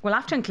 We'll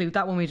have to include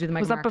that when we do the Meghan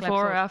Was that Markle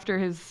before or episode. after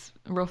his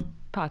rough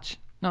patch?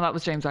 No, that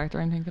was James Arthur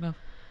I'm thinking of.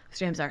 It's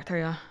James Arthur,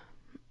 yeah.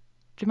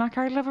 Did Matt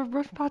Cardle have a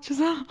rough patch as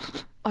well?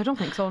 I don't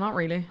think so, not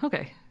really.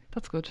 Okay,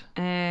 that's good.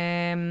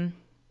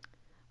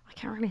 I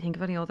can't really think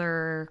of any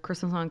other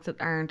Christmas songs that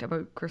aren't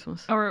about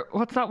Christmas. Or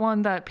what's that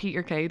one that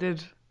Peter Kay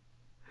did?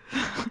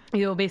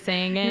 You'll be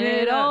singing Yeah,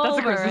 it that's a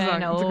over Christmas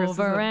song. and It's a Christmas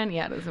over song. and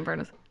yeah, it is in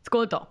fairness. It's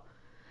good though.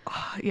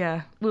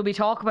 Yeah, Will we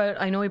talk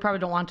about? I know you probably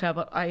don't want to,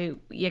 but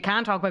you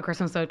can't talk about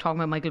Christmas without talking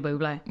about Michael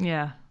Bublé.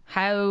 yeah.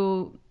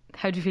 How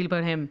do you feel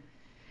about him?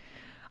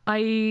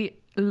 I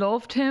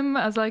loved him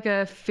as like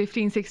a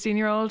 15,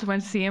 16-year-old.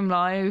 Went to see him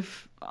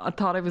live. I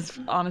thought I was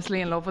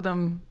honestly in love with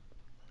him.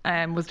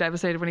 Was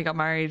devastated when he got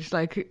married.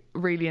 Like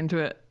really into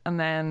it. And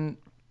then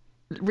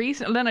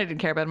then I didn't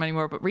care about him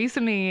anymore. But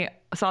recently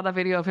I saw that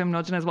video of him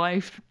nudging his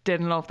wife.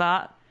 Didn't love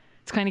that.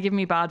 It's kind of given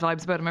me bad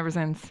vibes about him ever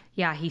since.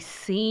 Yeah, he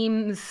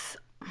seems,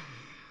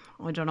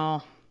 I don't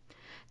know.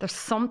 There's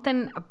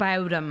something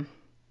about him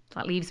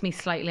That leaves me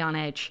slightly on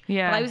edge.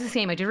 Yeah. But I was the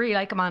same. I did really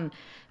like him on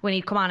when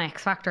he'd come on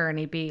X Factor and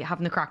he'd be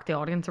having to crack the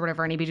audience or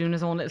whatever, and he'd be doing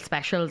his own little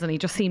specials, and he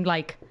just seemed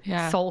like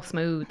so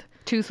smooth.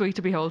 Too sweet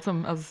to be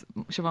wholesome, as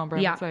Siobhan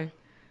Brown would say.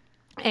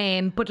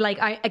 But like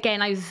I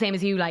was the same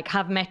as you. Like,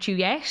 haven't met you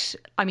yet.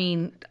 I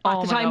mean,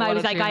 at the time God, I what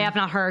was a like, tune. I have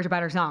not heard a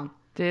better song.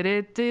 Did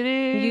it?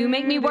 You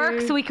make me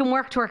work so we can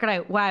work to work it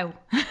out. Wow.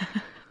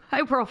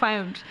 How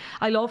profound.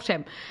 I loved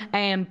him.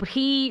 But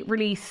he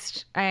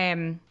released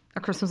a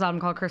Christmas album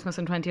called Christmas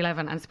in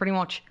 2011, and it's pretty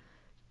much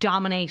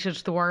dominated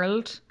the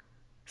world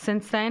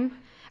since then.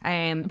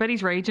 I bet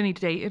he's raging he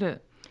dated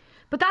it.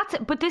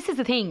 But this is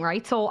the thing,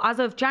 right? So as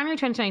of January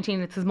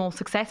 2019, it's his most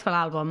successful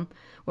album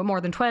with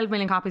more than 12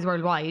 million copies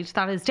worldwide.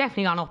 That has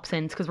definitely gone up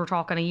since, because we're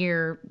talking a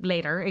year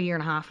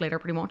and a half later,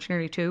 pretty much,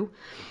 nearly 2.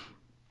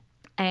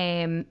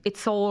 It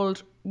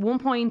sold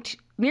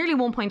nearly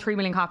 1.3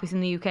 million copies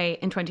in the UK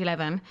in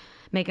 2011,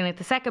 making it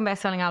the second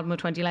best-selling album of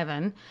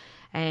 2011.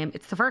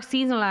 It's the first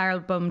seasonal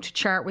album to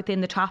chart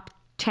within the top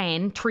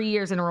 10 3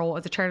 years in a row,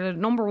 as it charted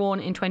number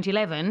 1 in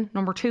 2011,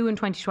 number 2 in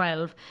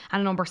 2012,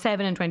 and number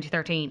 7 in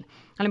 2013.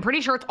 And I'm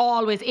pretty sure it's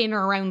always in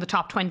or around the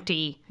top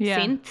 20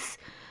 since,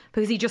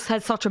 because he just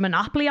had such a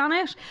monopoly on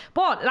it.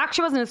 But it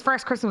actually wasn't his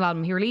first Christmas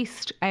album. He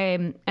released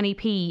an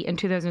EP in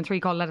 2003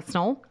 called Let It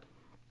Snow.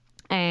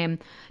 Do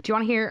you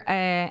want to hear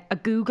a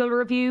Google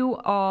review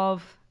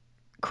of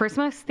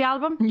Christmas, the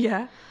album?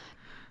 Yeah.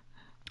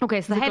 Okay,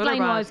 so the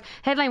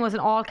headline was in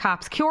all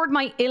caps: cured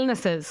my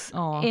illnesses,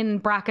 in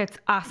brackets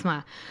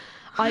asthma.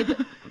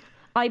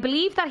 I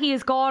believe that he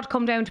is God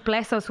come down to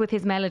bless us with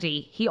his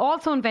melody. He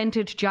also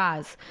invented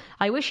jazz.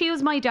 I wish he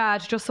was my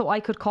dad just so I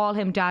could call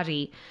him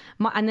daddy.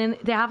 And then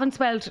they haven't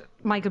spelled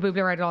Michael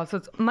Bublé right at all. So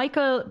it's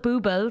Michael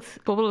Boobles,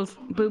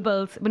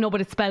 but no, but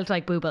it's spelled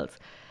like Boobles.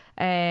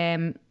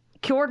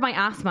 Cured my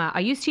asthma. I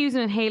used to use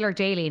an inhaler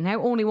daily.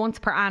 Now only once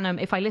per annum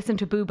if I listen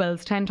to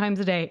Boobles 10 times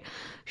a day.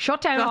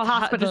 Shut down all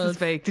hospitals. This is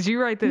fake. Did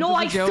you write this? No,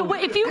 if you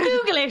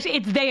Google it,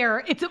 it's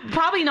there. It's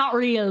probably not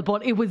real,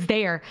 but it was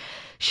there.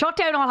 Shut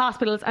down all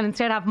hospitals and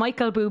instead have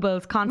Michael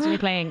Boobles constantly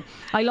playing.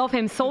 I love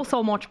him so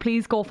much.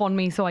 Please go fund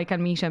me so I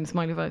can meet him.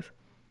 Smiley face.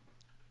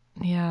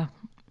 Yeah.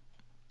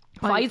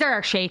 Pfizer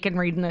are shaking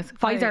reading this.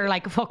 Pfizer are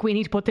like, fuck, we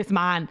need to put this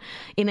man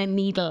in a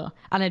needle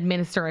and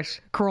administer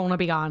it. Corona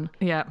be gone.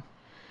 Yeah.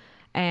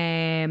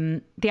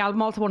 The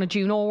album also won a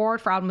Juno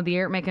Award for Album of the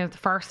Year, making it the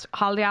first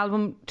holiday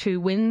album to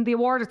win the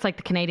award. It's like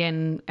the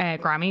Canadian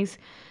Grammys.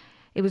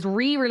 It was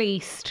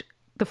re-released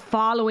the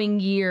following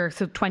year,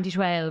 so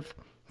 2012,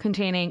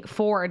 containing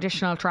 4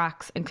 additional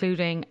tracks,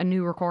 including a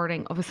new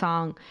recording of a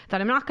song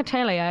that I'm not going to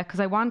tell you because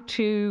I want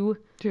to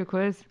do a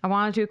quiz. I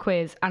want to do a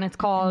quiz, and it's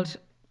called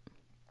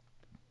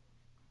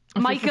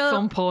If this is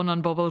some pun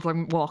on Bubbles,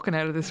 I'm walking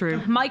out of this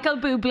room. Michael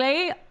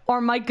Bublé or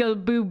Michael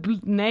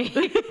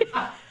Bublé.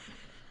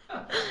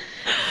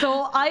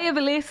 So I have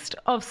a list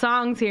of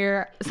songs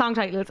here, song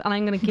titles, and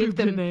I'm going to give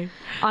them,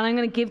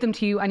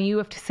 to you, and you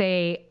have to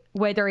say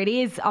whether it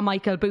is a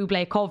Michael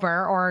Bublé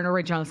cover or an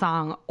original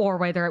song, or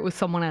whether it was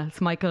someone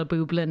else, Michael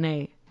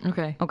Bublé.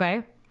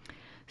 Okay.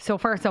 So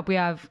first up, we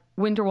have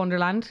Winter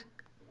Wonderland.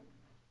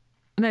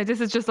 No,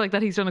 this is just like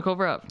that he's done a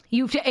cover up.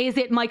 Is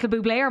it Michael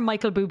Bublé or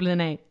Michael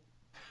Bublé?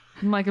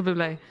 Michael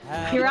Bublé.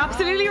 You're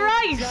absolutely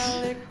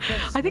right.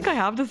 I think I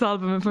have this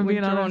album, if I'm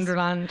being honest.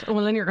 Wonderland.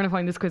 Well, then you're going to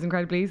find this quiz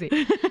incredibly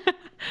easy.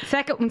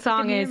 Second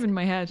song is in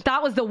my head.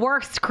 That was the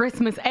worst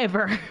Christmas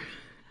ever.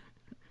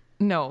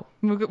 No,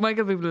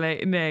 Michael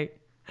Bublé. Nay.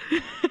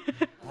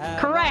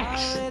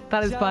 Correct.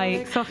 That is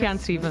by Sufjan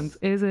Stevens.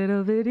 Is it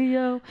a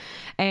video?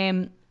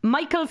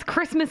 Michael's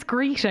Christmas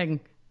Greeting.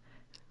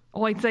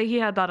 Oh, I'd say he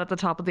had that at the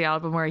top of the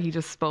album where he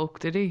just spoke.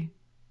 Did he?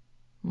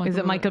 Is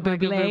it Michael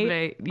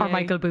Bublé or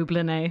Michael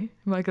Bublé?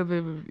 Michael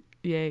Bublé,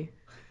 yay.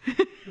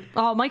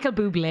 Oh, Michael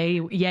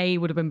Bublé, yay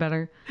would have been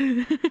better.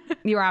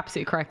 You're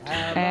absolutely correct.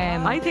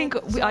 I think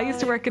I used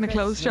to work in a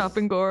clothes shop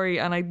in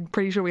Gorey, and I'm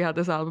pretty sure we had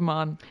this album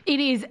on.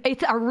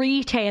 It's a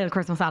retail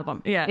Christmas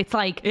album. Yeah. It's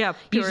like,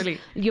 purely.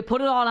 You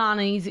put it all on,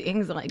 and he's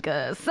like,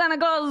 Santa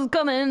Claus is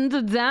coming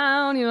to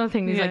town, you know,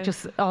 thing. He's like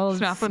just all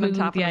snapping smooth.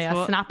 and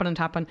tapping. Snapping and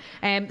tapping.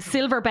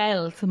 Silver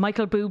Bells,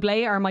 Michael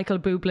Bublé or Michael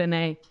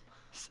Bublé?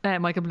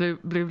 Michael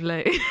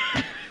Bublé.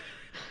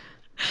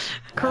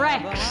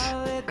 Correct.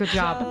 Good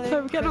job.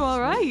 I'm getting them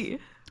all right.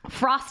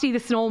 Frosty the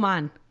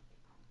Snowman.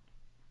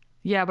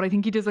 Yeah, but I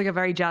think he does like a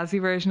very jazzy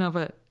version of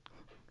it.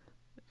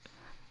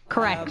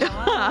 Correct.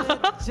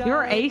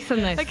 You're acing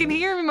this. I can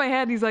hear him in my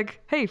head. He's like,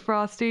 "Hey,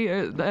 Frosty,"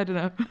 or, I don't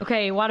know.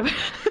 Okay, what about?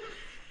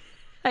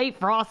 Hey,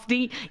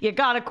 Frosty, you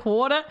got a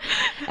quarter?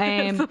 So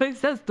I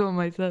says to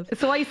him,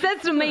 So I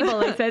says to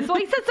Mabel, so I says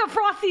to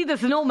Frosty the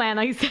Snowman,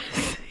 I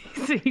says,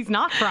 he's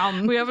not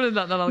from. We haven't done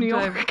that in a long New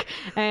time. York.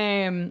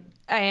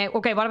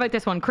 Okay, what about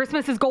this one?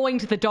 Christmas is going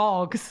to the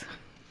dogs.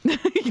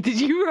 Did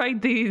you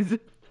write these?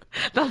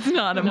 That's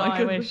not a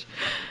Michael. I wish.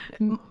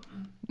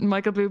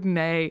 Michael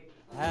Bublé.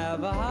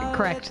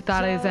 Correct.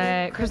 That is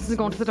Christmas is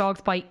going to the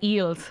dogs by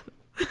Eels.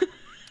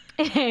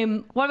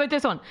 What about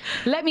this one?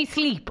 Let me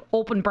sleep.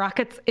 Open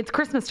brackets. It's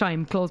Christmas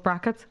time. Close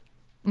brackets.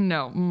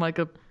 No,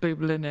 Michael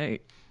Bublé.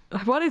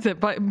 What is it?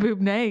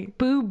 Bublé.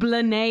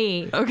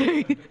 Bublé.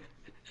 Okay.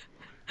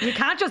 You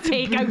can't just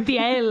take out the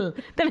L.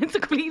 Then it's a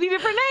completely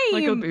different name.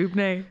 Michael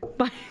Bublé.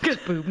 Michael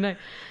Bublé.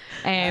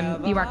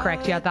 You are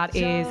correct. Yeah, that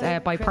is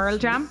by Pearl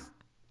Jam.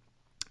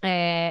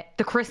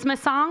 The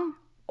Christmas song,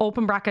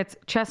 open brackets,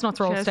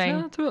 chestnuts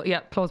roasting. Yeah.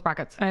 Close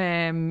brackets.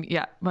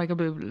 Yeah, Michael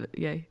Bublé.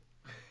 Yay.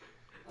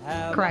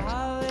 Correct.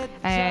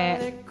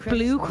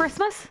 Blue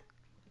Christmas.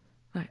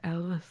 Like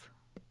Elvis.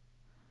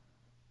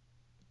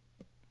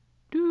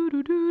 Do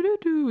do do do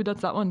do.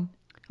 That's that one.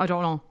 I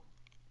don't know.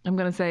 I'm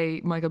gonna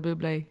say Michael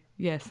Bublé.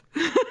 Yes.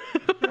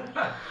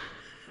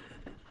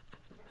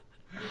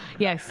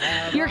 Yes.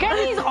 You're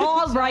getting these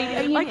all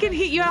right. I can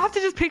hear you. Have to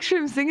just picture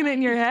him singing it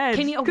in your head.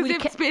 Can you?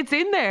 Because it's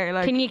in there.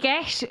 Like, can you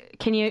get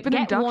one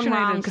indoctrinated.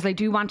 wrong? Because I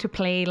do want to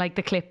play like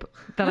the clip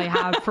that I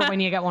have for when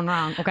you get one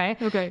wrong. Okay.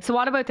 Okay. So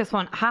what about this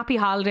one? Happy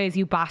holidays,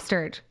 you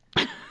bastard.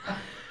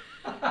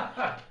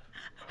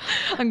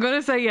 I'm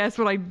gonna say yes,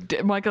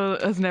 but Michael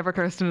has never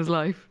cursed in his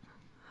life.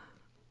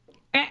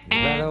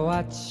 Better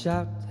watch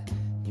out.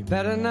 You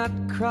better not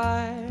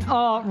cry.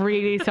 Oh,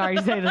 really sorry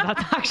to say that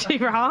that's actually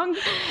wrong.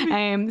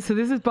 So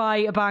this is by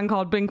a band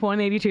called Blink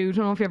 182.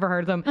 Don't know if you ever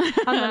heard of them.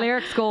 And the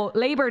lyrics go,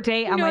 Labor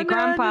Day and my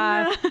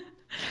grandpa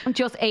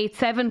just ate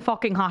 7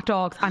 fucking hot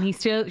dogs and he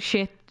still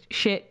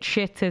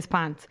shits his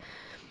pants.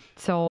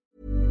 So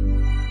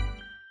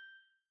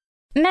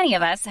Many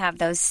of us have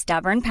those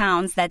stubborn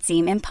pounds that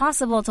seem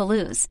impossible to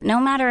lose,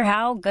 no matter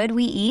how good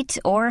we eat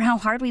or how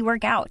hard we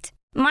work out.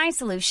 My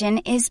solution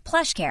is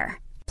PlushCare.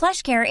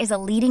 PlushCare is a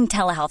leading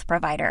telehealth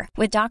provider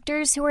with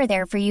doctors who are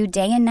there for you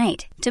day and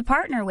night to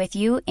partner with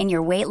you in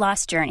your weight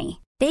loss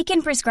journey. They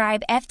can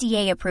prescribe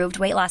FDA-approved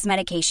weight loss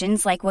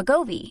medications like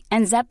Wegovy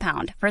and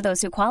Zepbound for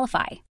those who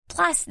qualify.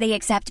 Plus, they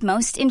accept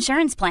most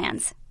insurance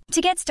plans.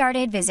 To get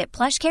started, visit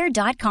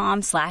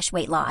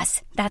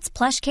plushcare.com/weightloss. That's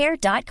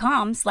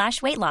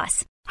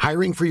plushcare.com/weightloss.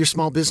 Hiring for your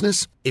small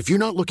business? If you're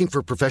not looking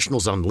for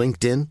professionals on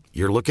LinkedIn,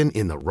 you're looking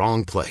in the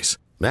wrong place.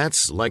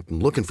 That's like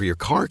looking for your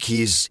car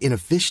keys in a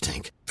fish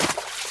tank.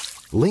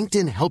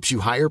 LinkedIn helps you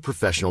hire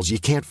professionals you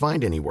can't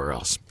find anywhere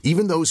else,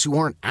 even those who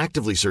aren't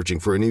actively searching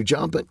for a new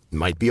job but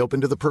might be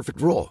open to the perfect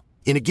role.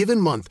 In a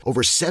given month,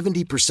 over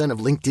 70% of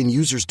LinkedIn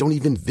users don't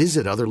even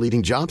visit other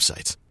leading job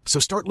sites. So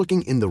start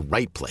looking in the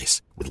right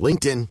place. With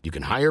LinkedIn, you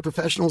can hire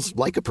professionals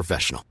like a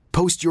professional.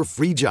 Post your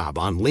free job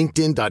on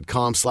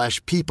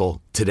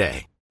linkedin.com/people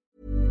today.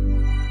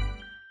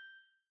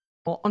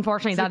 Well,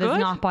 unfortunately, that is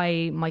not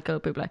by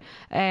Michael Bublé.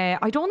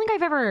 I don't think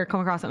I've ever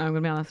come across it now, I'm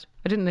going to be honest.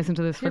 I didn't listen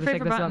to this for Your the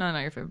sake of favourite this band? one. No,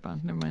 your favourite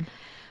band. Never mind.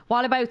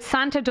 What about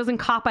Santa doesn't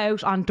cop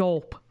out on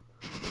dope?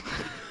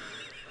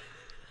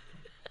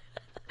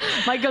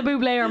 Michael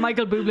Bublé or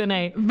Michael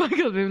Bublé?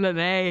 Michael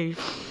Bublé.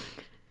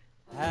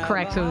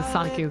 Correct, it was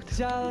Sonic Youth.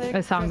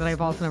 A song that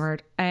I've also never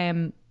heard.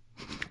 I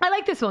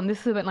like this one. This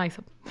is a bit nice.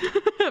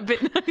 A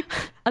bit nice.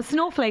 A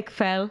snowflake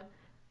fell,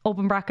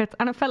 open brackets,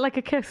 and it felt like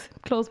a kiss,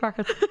 close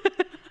brackets.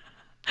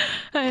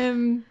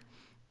 I'm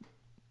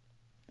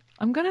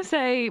gonna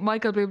say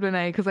Michael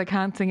Bublé because I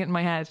can't sing it in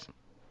my head.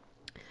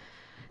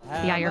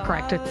 Yeah, you're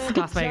correct. It's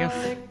Las Vegas.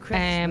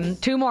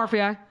 2 more for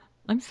you.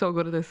 I'm so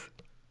good at this.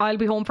 I'll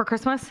Be Home for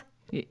Christmas.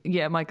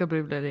 Yeah, Michael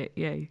Bublé.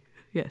 Yeah,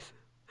 yes.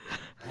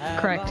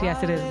 Correct.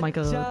 Yes, it is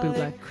Michael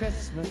Bublé.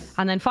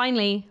 And then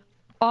finally,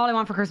 All I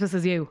Want for Christmas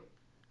Is You.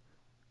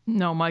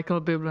 No,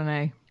 Michael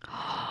Bublé.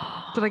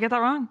 Did I get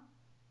that wrong?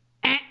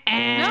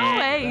 No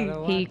way.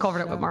 He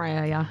covered it with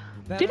Mariah. Yeah.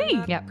 Did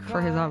he? Yeah, for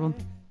his album.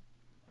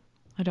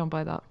 I don't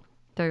buy that.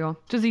 There you go.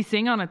 Does he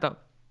sing on it though?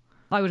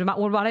 I would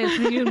imagine. What else?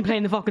 You didn't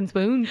playing the fucking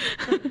spoon.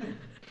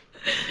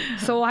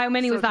 So how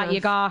many So was that? close.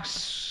 You got?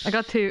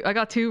 I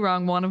got two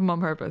wrong. One of them on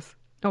purpose.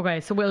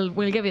 Okay, so we'll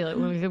give you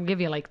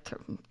like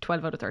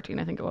 12 out of 13.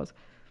 I think it was.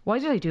 Why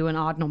did I do an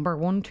odd number?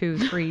 1, 2,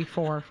 3,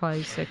 4,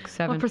 5, 6,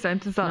 7. What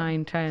percent is that?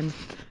 9, 10.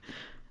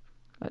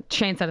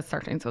 Shane said it's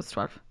 13, so it's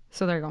 12.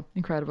 So there you go.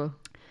 Incredible.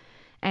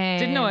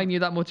 Didn't know I knew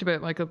that much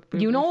about Michael Bublé.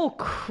 You know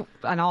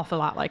an awful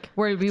lot. Like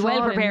we'll be It's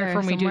well all in prepared there for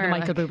when we do the somewhere,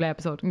 Michael like- Bublé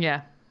episode.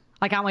 Yeah.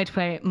 I can't wait to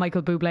play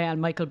Michael Bublé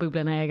and Michael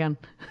Bublé again.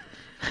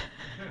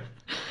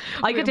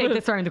 I could take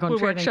this around the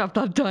country. We'll I think. workshop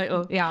that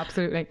title. Yeah,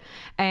 absolutely.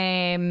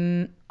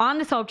 On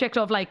the subject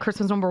of like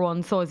Christmas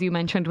 #1, so as you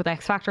mentioned with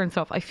X Factor and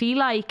stuff, I feel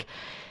like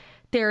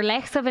they're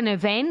less of an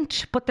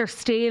event, but they're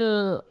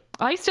still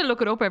I still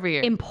look it up every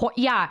year.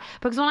 yeah,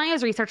 because when I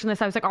was researching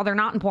this, I was like, oh, they're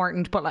not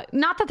important, but like,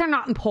 not that they're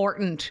not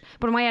important,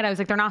 but in my head, I was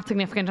like, they're not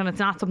significant and it's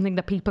not something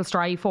that people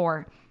strive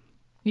for.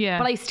 Yeah.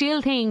 But I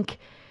still think,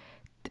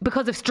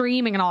 because of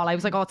streaming and all, I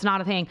was like, oh, it's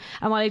not a thing.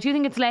 And while I do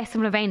think it's less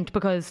of an event,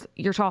 because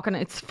you're talking,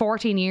 it's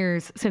 14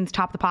 years since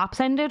Top the Pops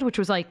ended, which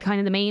was like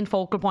kind of the main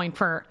focal point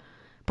for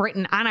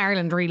Britain and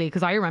Ireland, really,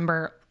 because I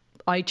remember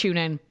I'd tune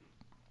in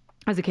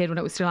as a kid when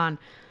it was still on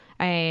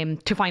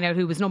to find out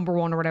who was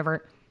 #1 or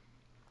whatever.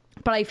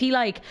 But I feel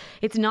like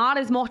it's not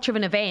as much of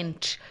an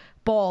event,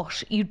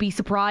 but you'd be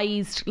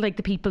surprised, like,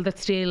 the people that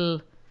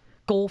still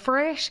go for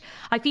it.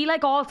 I feel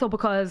like also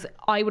because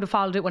I would have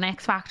followed it when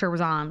X Factor was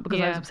on,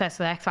 because I was Yeah. obsessed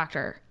with X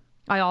Factor.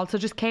 I also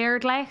just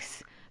cared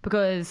less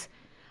because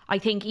I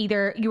think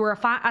either you were a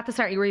fan at the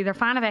start, you were either a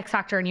fan of X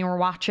Factor and you were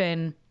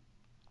watching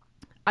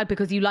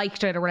because you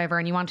liked it or whatever,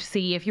 and you want to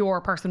see if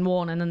your person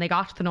won, and then they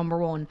got to the number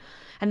one.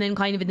 And then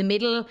kind of in the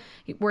middle,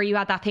 where you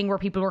had that thing where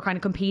people were kind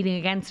of competing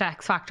against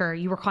X Factor,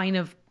 you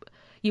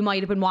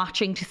might have been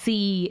watching to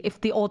see if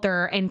the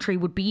other entry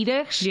would beat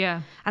it.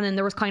 Yeah. And then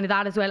there was kind of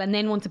that as well. And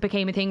then once it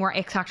became a thing where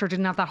X Factor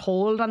didn't have that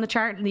hold on the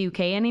chart in the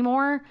UK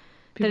anymore,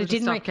 People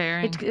just stopped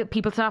caring.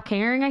 People stopped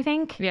caring, I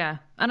think. Yeah.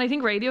 And I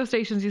think radio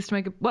stations used to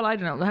make well, I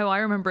don't know. How I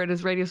remember it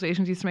is radio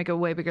stations used to make a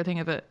way bigger thing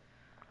of it.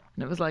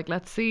 And it was like,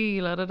 let's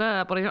see, la da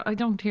da. But I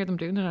don't hear them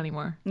doing it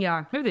anymore.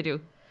 Yeah. Maybe they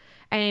do.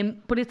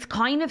 But it's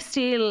kind of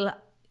still,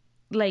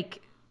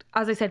 like,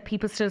 as I said,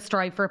 people still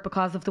strive for it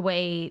because of the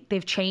way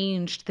they've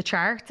changed the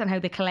charts and how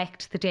they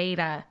collect the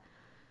data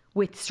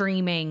with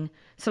streaming.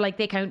 So, like,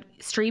 they count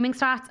streaming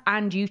stats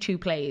and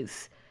YouTube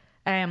plays.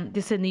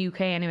 This is in the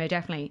UK anyway,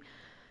 definitely.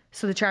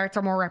 So the charts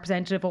are more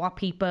representative of what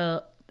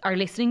people are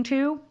listening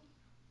to.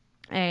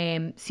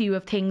 So you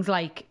have things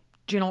like,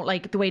 do you know,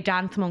 like the way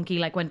Dance Monkey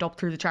like went up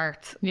through the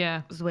charts.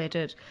 Yeah. Was the way it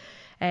did.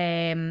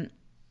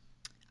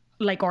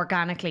 Like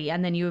organically,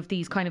 and then you have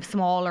these kind of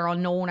smaller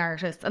unknown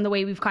artists, and the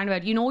way we've kind of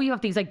had, you know, you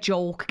have these like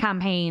joke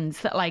campaigns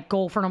that like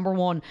go for number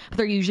one, but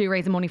they're usually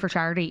raising money for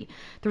charity.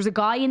 There's a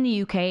guy in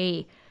the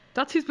UK,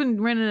 that's who's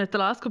been running it the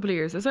last couple of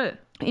years, is it?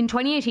 In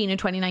 2018 and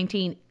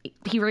 2019,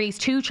 he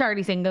released 2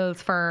 charity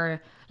singles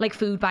for like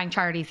food bank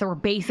charities that were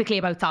basically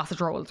about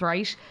sausage rolls,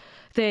 right?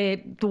 The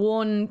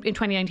one in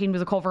 2019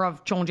 was a cover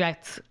of Joan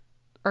Jett's,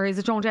 or is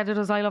it Joan Jett that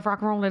does I Love Rock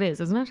and Roll? It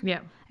is, isn't it? Yeah.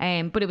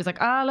 But it was like,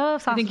 I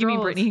love sausage I think you mean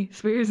rolls. Britney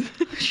Spears.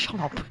 Shut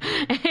up.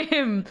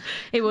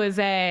 It was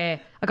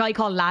a guy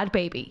called Lad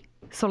Baby.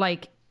 So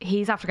like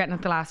he's after getting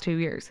it the last 2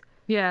 years.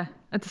 Yeah.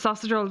 It's the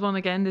sausage rolls one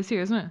again this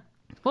year, isn't it?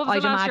 What was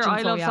I'd it last year? imagine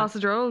I so, Love yeah.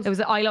 Sausage Rolls. It was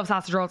I Love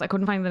Sausage Rolls. I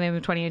couldn't find the name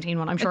of the 2018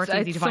 one. I'm sure it's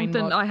easy to find.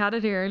 Something, But I had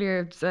it here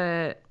earlier.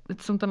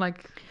 It's something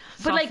like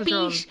But like sausage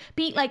rolls.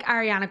 beat like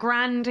Ariana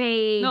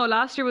Grande. No,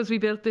 last year was We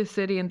Built This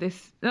City, and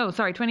this. No,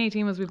 sorry,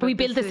 2018 was We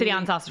Built the City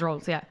on Sausage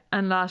Rolls, yeah.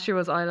 And last year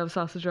was I Love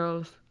Sausage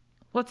Rolls.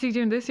 What's he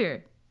doing this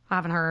year? I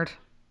haven't heard.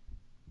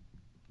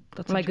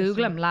 That's Like Google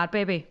interesting. him, Lad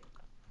Baby.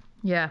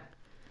 Yeah.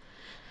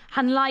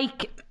 And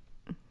like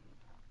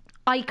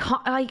I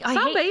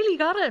Sam hate, Bailey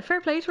got it.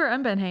 Fair play to her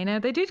and Ben Hay now.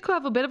 They did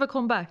have a bit of a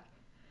comeback.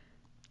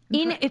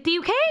 in the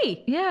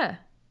UK. Yeah.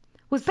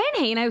 Was Ben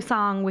Haynow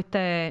song with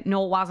the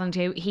no it wasn't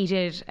he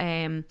did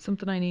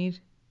Something I Need.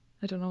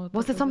 I don't know. What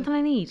was that it Something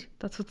I Need?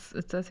 That's what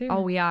it says here.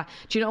 Oh yeah.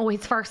 Do you know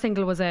his first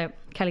single was a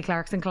Kelly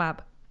Clarkson collab?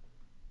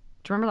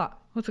 Do you remember that?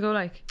 What's it go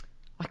like?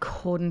 I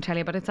couldn't tell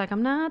you, but it's like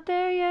I'm not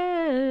there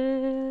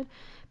yet.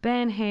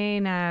 Ben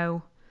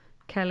Haynow,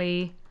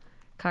 Kelly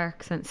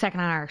Clarkson, Second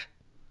Hand Art.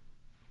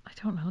 I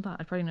don't know that.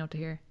 I'd probably know it to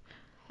hear.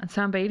 And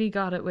Sam Bailey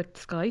got it with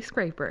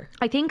Skyscraper.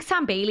 I think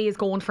Sam Bailey is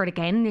going for it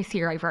again this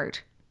year, I've heard.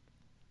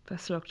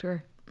 Best of luck to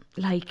her.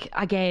 Like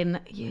again,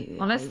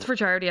 Unless it's for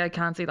charity, I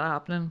can't see that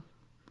happening.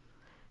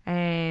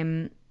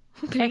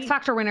 X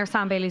Factor winner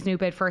Sam Bailey's new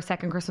bid for a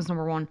second Christmas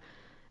number one.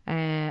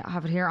 I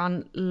have it here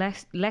on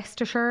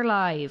Leicestershire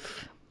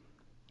Live.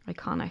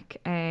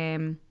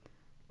 Iconic.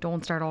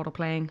 Don't start auto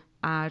playing.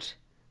 Ad.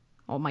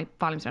 Oh, my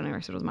volume's down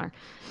anyway, so it doesn't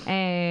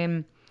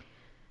matter.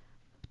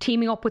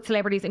 Teaming up with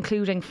celebrities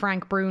including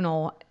Frank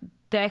Bruno.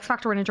 The X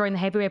Factor winner joined the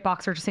heavyweight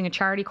boxer to sing a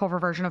charity cover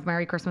version of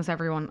Merry Christmas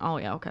Everyone. Oh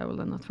yeah, okay, well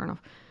then that's fair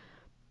enough.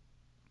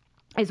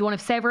 Is one of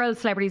several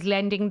celebrities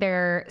lending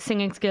their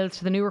singing skills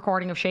to the new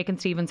recording of Shakin'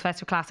 Stevens'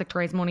 festive classic to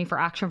raise money for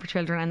Action for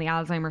Children and the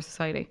Alzheimer's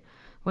Society.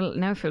 Well,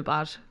 now I feel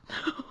bad.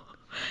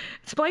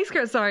 Spice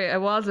Girls, sorry, I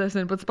was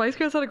listening, but Spice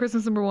Girls had a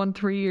Christmas number one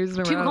 3 years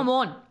in a row. Two Become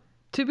One.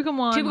 Two Become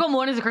One. Two Become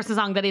One is a Christmas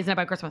song that isn't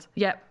about Christmas.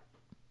 Yep.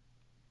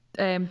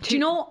 Do you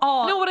know?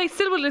 Oh, no, but I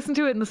still would listen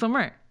to it in the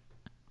summer.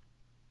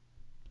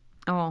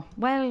 Oh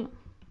well,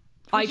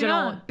 I don't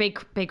know.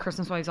 Big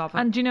Christmas vibes off it.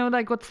 And do you know,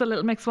 like, what's the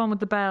Little Mix one with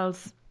the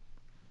bells?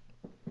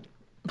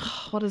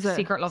 What is it?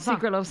 Secret Love Song.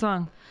 Secret Love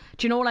Song.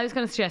 Do you know what I was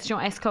going to suggest? Do you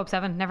know S Club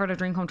 7? Never Had a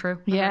Dream Come True.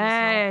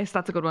 Yes,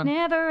 that's a good one.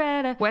 Never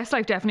had a.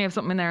 Westlife definitely have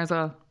something in there as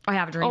well. I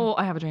Have a Dream. Oh,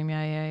 I Have a Dream.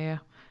 Yeah.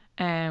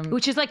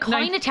 Which is like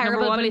kind of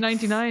terrible, number one but in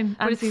it's 99.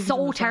 But it's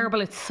so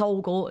terrible. It's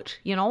so good.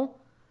 You know.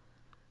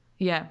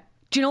 Yeah.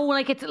 Do you know,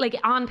 like, it's like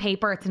on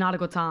paper it's not a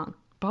good song,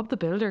 Bob the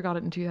Builder got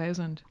it in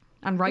 2000.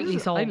 and rightly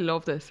so. I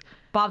love this.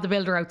 Bob the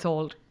Builder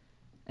outsold.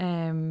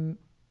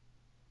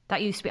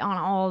 That used to be on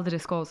all the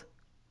discos.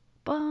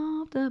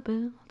 Bob the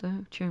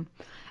Builder tune.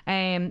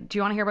 Do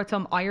you want to hear about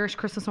some Irish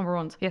Christmas number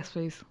ones? Yes,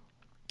 please.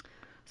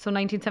 So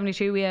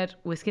 1972 we had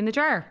Whiskey in the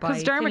Jar by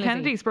Because Dermot Thin Lizzy.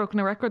 Kennedy's broken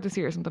a record this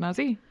year or something, has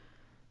he?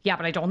 Yeah,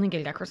 but I don't think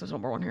he'll get Christmas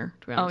number one here,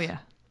 to be Oh honest. yeah.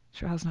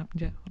 Sure hasn't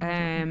happened yet.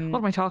 What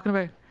am I talking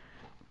about?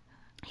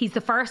 He's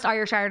the first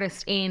Irish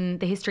artist in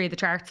the history of the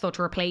charts, though,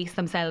 to replace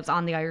themselves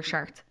on the Irish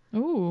charts.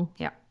 Ooh.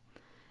 Yeah.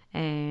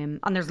 And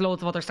there's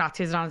loads of other stats.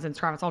 He's on his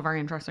Instagram. It's all very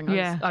interesting.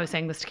 I was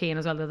saying this to Cian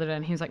as well the other day,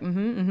 and he was like,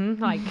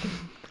 like,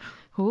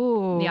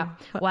 ooh. yeah.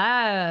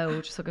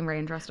 Wow. Just looking very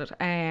interested.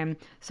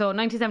 So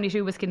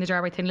 1972, Whiskey in the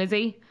Jar by Thin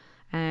Lizzy.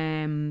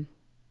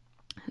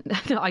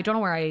 I don't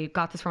know where I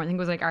got this from. I think it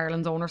was like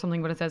Ireland's Own or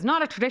something, but it says,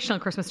 not a traditional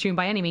Christmas tune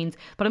by any means,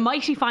 but a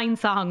mighty fine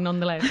song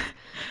nonetheless.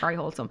 Very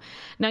wholesome.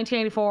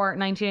 1984,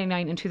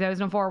 1989 and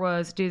 2004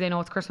 was Do They Know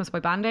It's Christmas by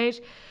Band Aid.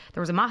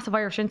 There was a massive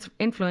Irish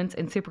influence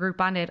in supergroup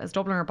Band Aid, as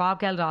Dubliner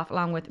Bob Geldof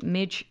along with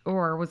Midge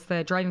Ure was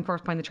the driving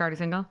force behind the charity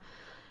single.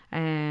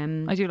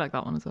 I do like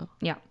that one as well.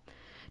 Yeah.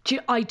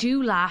 I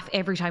do laugh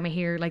every time I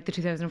hear like the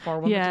 2004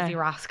 one with Dizzy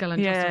Rascal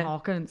and Justin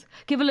Hawkins.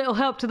 Give a little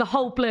help to the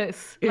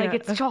hopeless. Like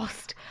it's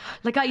just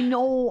like I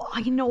know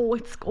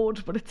it's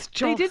good, but it's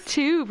just. They did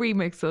 2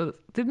 remixes,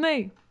 didn't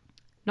they?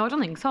 No, I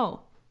don't think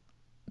so.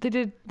 They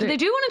did. Did they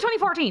do one in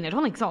 2014? I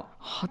don't think so.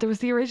 Oh, there was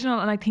the original,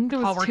 and I think there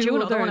was we're 2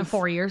 doing others. another one in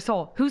 4 years.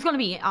 So who's going to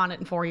be on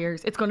it in 4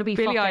 years? It's going to be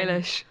Billie fucking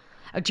Eilish,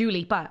 Dua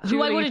Lipa,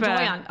 who I would enjoy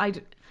on.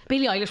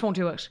 Billie Eilish won't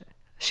do it.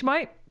 She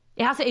might.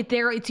 It has to.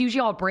 It's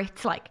usually all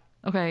Brits, like.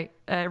 Okay,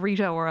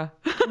 Rita Ora.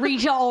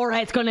 Rita Ora,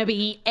 it's going to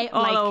be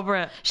all over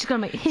it. She's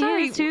going to be.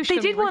 Sorry, they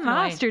did one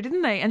last year,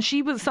 didn't they? And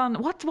she was on.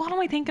 What am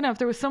I thinking of?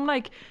 There was some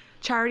like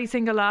charity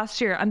single last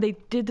year, and they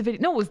did the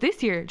video. No, it was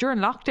this year during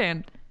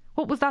lockdown.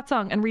 What was that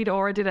song? And Rita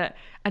Ora did it,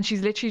 and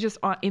she's literally just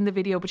in the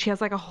video, but she has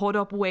like a hood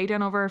up way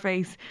down over her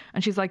face,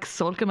 and she's like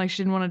sulking like she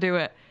didn't want to do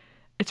it.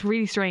 It's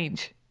really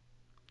strange.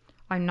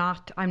 I'm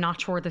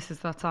not sure this is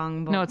that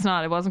song. But no, it's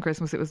not. It wasn't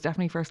Christmas. It was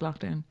definitely first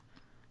lockdown.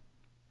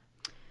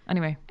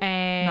 Anyway,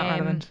 not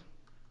relevant.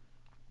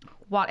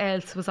 What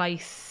else was I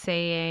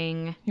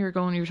saying? You were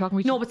talking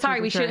about. No, but sorry,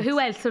 we should. Who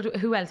else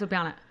would be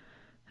on it?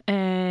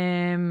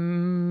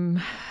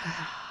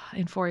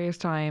 In 4 years'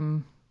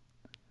 time,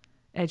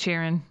 Ed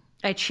Sheeran.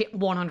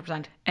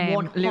 100%.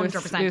 100%.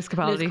 Lewis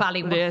Capaldi.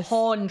 100%.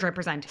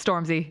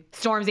 Stormzy.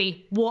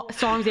 Stormzy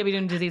will be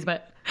doing Disease,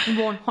 but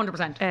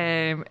 100%.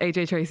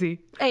 AJ Tracy.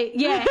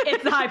 Yeah,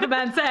 it's the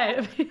Hyperman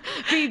said.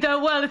 Be the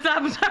well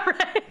established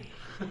already.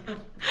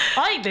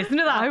 I'd listen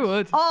to that. I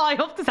would. Oh, I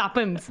hope this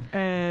happens.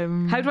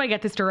 How do I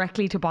get this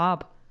directly to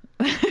Bob?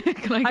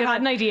 Can I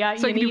got an idea.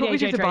 So can you put me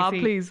to Bob,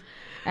 please?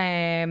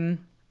 I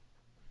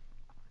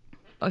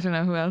don't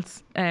know who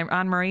else.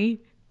 Anne-Marie,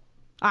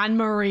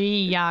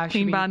 yeah.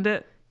 Clean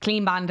Bandit,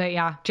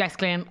 yeah. Jess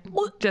Glynn.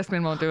 Jess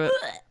Glynn won't do it.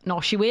 No,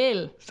 she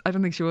will. I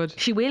don't think she would.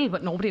 She will,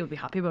 but nobody would be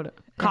happy about it.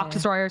 Cock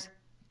Destroyers.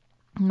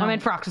 No. I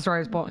meant Frock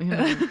Destroyers, but you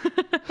know.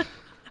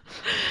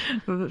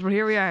 But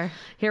here we are.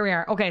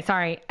 Okay,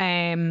 sorry.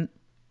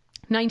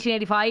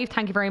 1985.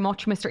 Thank you very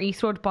much, Mr.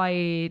 Eastwood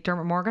by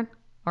Dermot Morgan,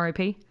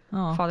 R.I.P.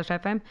 Father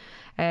type fame.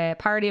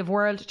 Parody of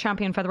world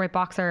champion featherweight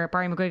boxer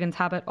Barry McGuigan's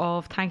habit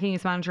of thanking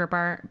his manager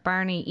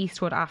Barney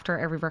Eastwood after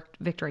every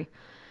victory.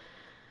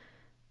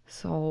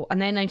 So, and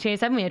then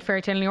 1987 we had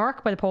Fairy Tale New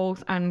York by the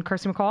Pogues and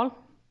Kirsty MacColl.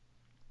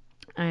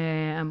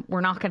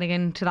 We're not getting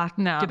into that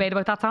debate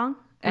about that song.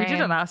 We did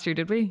it last year,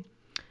 did we?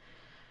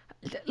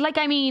 Like,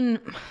 I mean,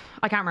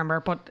 I can't remember,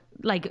 but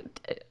like,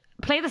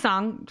 play the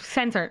song,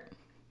 censor it.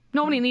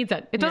 Nobody needs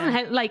it. It doesn't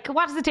help. Like,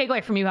 what does it take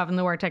away from you having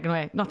the word taken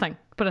away? Nothing.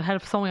 But it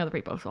helps so many other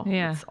people. So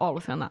it's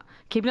always saying that.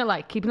 Keeping it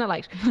light.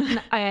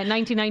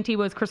 1990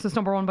 was Christmas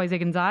 #1 by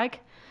Zig and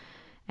Zag.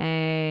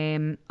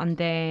 And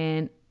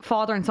then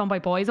Father and Son by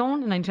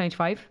Boyzone in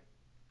 1995.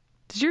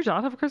 Did your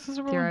dad have a Christmas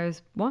 #1? There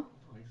was what?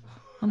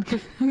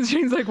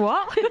 Shane's like,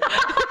 what? He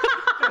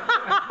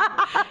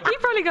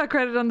probably got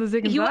credit on the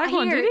Zig and Zag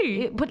one, did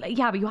he? But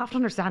you have to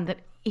understand that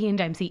Ian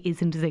Dempsey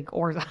isn't Zig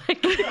or Zag.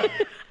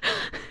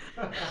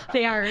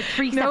 They are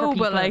 3 separate people. No,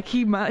 but like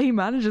he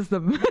manages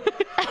them. No,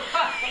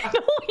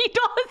 he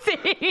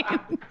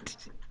doesn't.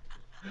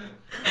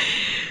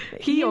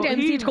 Ian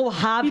Dempsey to go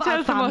have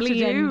a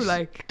family and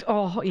like.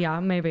 Oh yeah,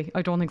 maybe.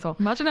 I don't think so.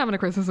 Imagine having a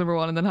Christmas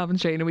 #1 and then having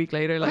Shane a week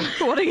later. Like,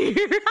 what a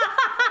year!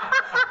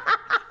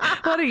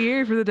 What a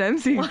year for the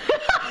Dempsey.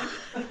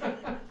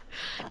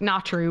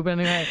 Not true, but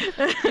anyway.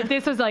 If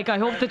this was like, I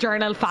hope the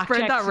Journal fact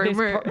checks this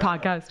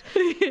podcast.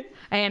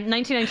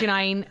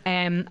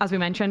 1999, as we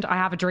mentioned, I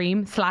Have a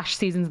Dream /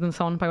 Seasons in the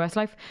Sun by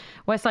Westlife.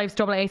 Westlife's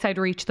double A side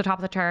reached the top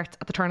of the charts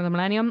at the turn of the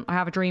millennium. I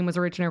Have a Dream was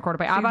originally recorded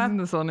by ABBA. Seasons in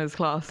the Sun is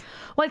class.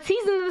 Well,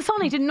 Seasons in the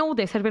Sun, I didn't know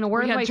this had been a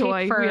worldwide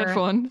hit for. We had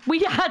fun. We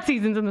had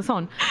Seasons in the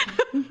Sun.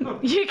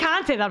 You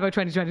can't say that about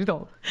 2020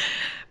 though.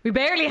 We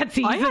barely had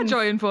seasons. I had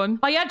joy and fun.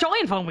 Oh, yeah, joy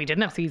and fun. We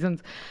didn't have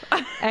seasons. Do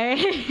you know what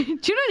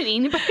I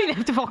mean? Nobody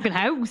left the fucking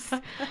house.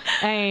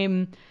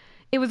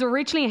 It was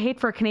originally a hit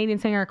for a Canadian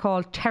singer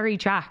called Terry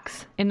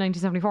Jacks in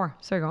 1974.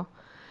 So there you go.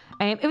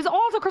 It was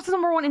also Christmas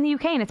 #1 in the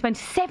UK, and it spent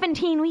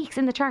 17 weeks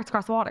in the charts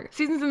across the water.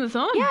 Seasons in the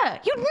Sun? Yeah,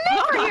 you'd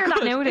never hear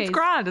that nowadays. It's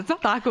grand. It's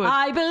not that good.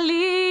 I believe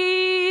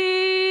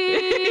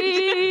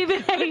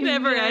it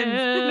never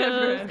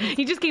ends.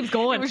 He just keeps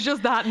going. It was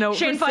just that note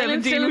Shane for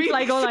 17 weeks.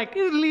 Like,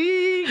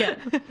 yeah.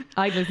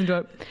 I'd listen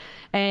to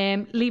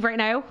it. Leave Right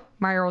Now,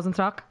 Mario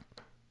Rosenstock,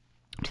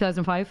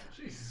 2005.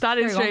 That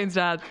is Shane's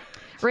dad.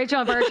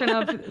 Original version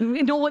of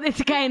no,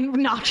 it's again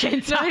not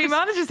Shane's dad. No, he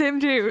manages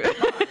him too.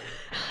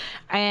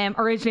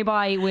 Originally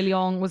by Will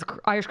Young, was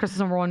Irish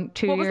Christmas #1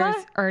 2 years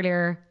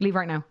earlier. Leave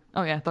Right Now.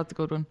 Oh yeah, that's a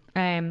good one.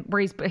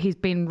 Where he's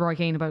been Roy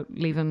Keane about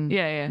leaving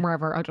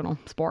wherever, I don't know,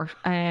 sport.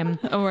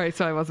 Oh right,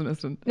 so I wasn't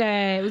listening.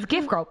 It was a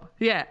gift grub.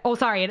 Yeah. Oh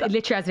sorry, it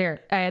literally has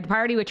here. The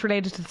parody, which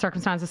related to the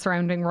circumstances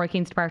surrounding Roy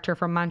Keane's departure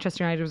from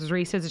Manchester United, was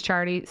released as a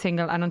charity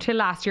single, and until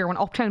last year when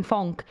Uptown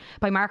Funk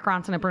by Mark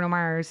Ronson and Bruno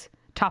Mars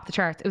topped the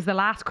charts, it was the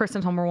last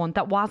Christmas number one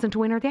that wasn't a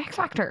winner of the X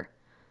Factor.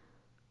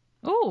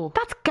 Oh,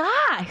 that's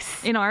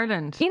gas. In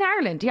Ireland,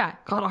 yeah.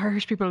 God,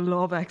 Irish people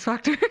love X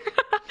Factor.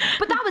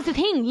 But that was the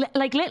thing.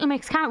 Like Little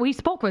Mix, we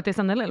spoke about this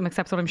on the Little Mix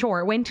episode, I'm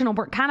sure.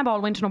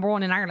 Cannonball went to number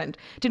one in Ireland,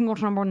 didn't go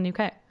to number one in the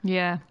UK.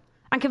 Yeah.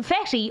 And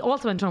Confetti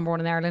also went to number one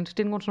in Ireland,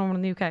 didn't go to number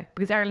one in the UK,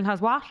 because Ireland has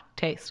what?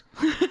 Taste.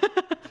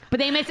 But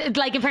they missed it.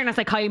 Like, in fairness,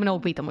 like Kylie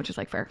Minogue beat them, which is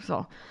like fair.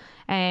 So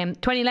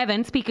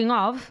 2011, speaking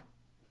of,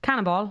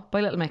 Cannonball by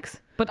Little Mix.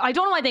 But I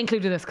don't know why they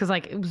included this, because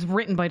like it was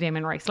written by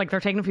Damien Rice. Like, they're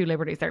taking a few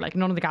liberties there. Like,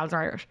 none of the gals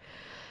are Irish.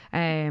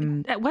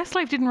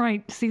 Westlife didn't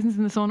write Seasons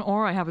in the Sun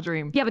or I Have a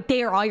Dream. Yeah, but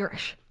they're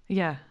Irish.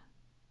 Yeah.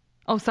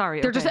 Oh, sorry.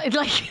 They're just like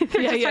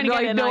they're just trying to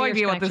get no Irish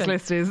idea connection. what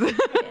this list is.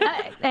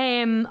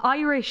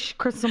 Irish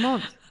Christmas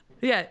month.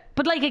 Yeah,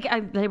 but like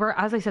they were,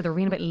 as I said, they were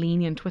being a bit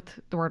lenient with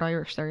the word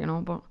Irish there, you know.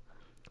 But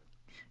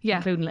yeah,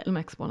 including Little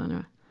Mix one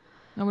anyway.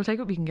 And we'll take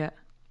what we can get.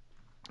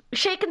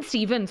 Shakin'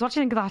 Stevens, what do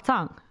you think of that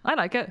song? I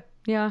like it.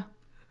 Yeah.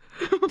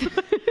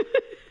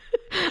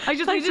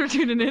 Thanks for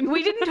tuning in.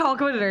 We didn't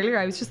talk about it earlier.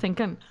 I was just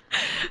thinking.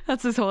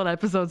 That's this whole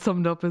episode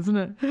summed up, isn't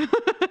it?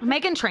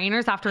 Meghan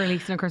Trainor's after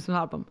releasing a Christmas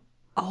album.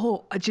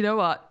 Oh, do you know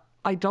what?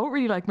 I don't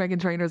really like Meghan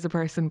Trainor as a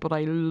person, but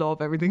I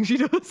love everything she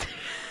does.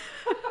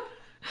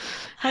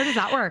 How does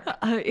that work?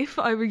 If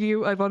I were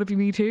you, I'd want to be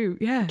me too.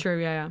 Yeah.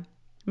 True, yeah.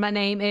 My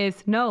name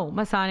is... No,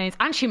 my son is...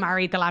 And she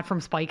married the lad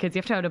from Spy Kids. You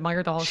have to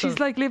admire the whole She's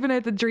like living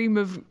out the dream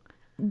of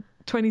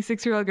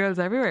 26-year-old girls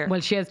everywhere.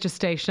 Well, she has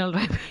gestational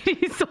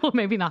diabetes, so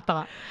maybe not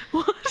that.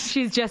 What?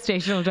 She's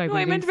gestational diabetes. No,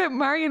 I meant about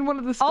marrying one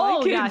of the Spy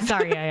Kids. Yeah,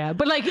 sorry, yeah.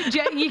 But like,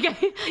 you get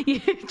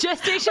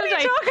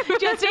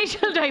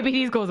gestational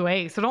diabetes goes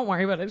away, so don't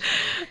worry about it.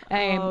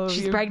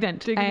 She's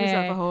pregnant. Digging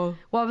yourself a hole.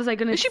 What was I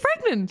going to... Is she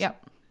pregnant? Yeah.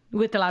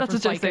 With the lad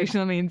That's from what Spy Kids.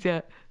 gestational means,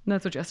 yeah.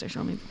 That's what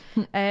gestational means.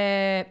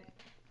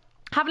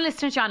 Haven't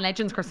listened to John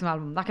Legend's Christmas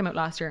album. That came out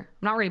last year.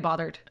 I'm not really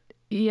bothered.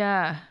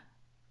 Yeah.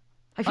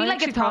 I feel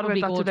like it's thought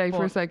probably about that good today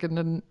for a second,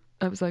 and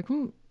I was like,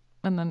 and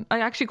then I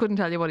actually couldn't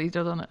tell you what he's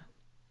done on it.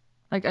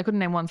 Like, I couldn't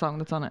name one song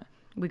that's on it.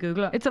 We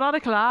Google it. It's a lot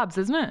of collabs,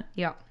 isn't it?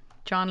 Yeah.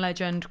 John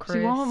Legend, Chris.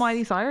 She won with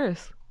Miley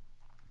Cyrus.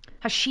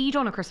 Has she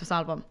done a Christmas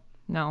album?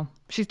 No.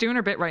 She's doing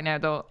her bit right now,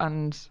 though,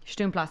 and she's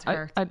doing Plastic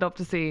Hearts. I'd love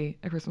to see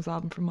a Christmas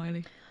album from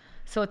Miley.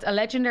 So it's A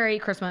Legendary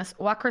Christmas.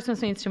 What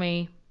Christmas Means to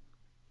Me.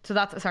 So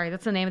that's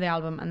the name of the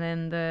album, and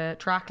then the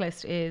track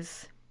list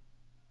is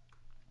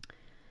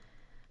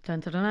dun,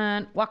 dun, dun,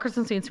 dun. What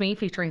Christmas Means to Me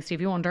featuring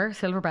Stevie Wonder,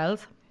 Silver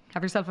Bells,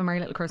 Have Yourself a Merry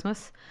Little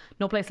Christmas,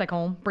 No Place Like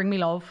Home, Bring Me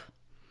Love,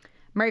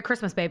 Merry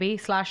Christmas Baby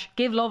 /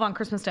 Give Love on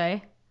Christmas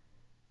Day,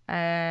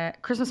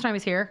 Christmas Time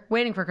Is Here,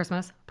 Waiting for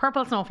Christmas,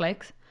 Purple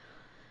Snowflakes,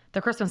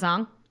 The Christmas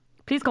Song,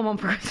 Please Come Home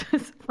for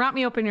Christmas, Wrap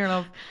Me Up in Your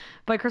Love,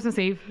 By Christmas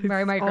Eve,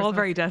 Merry Christmas. All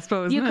very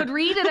despo, isn't You it? could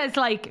read it as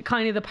like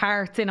kind of the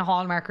parts in a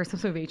Hallmark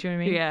Christmas movie, do you know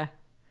what I mean? Yeah.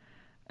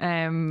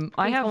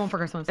 I have Come Home for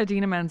Christmas.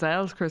 Idina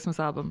Menzel's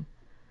Christmas album.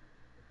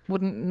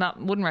 Wouldn't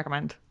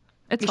recommend.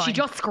 It's fine. Is she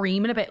just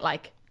screaming a bit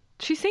like?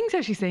 She sings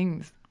how she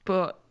sings,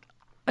 but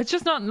it's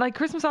just not like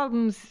Christmas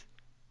albums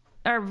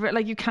are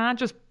like, you can't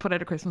just put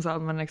out a Christmas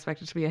album and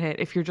expect it to be a hit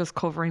if you're just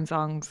covering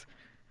songs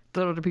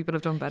that other people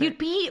have done better.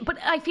 But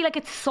I feel like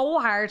it's so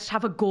hard to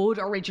have a good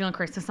original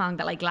Christmas song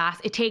that like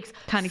lasts. It takes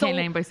Candy Cane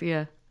Lane by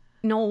Sia.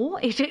 No,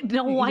 I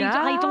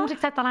don't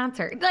accept that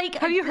answer. Like,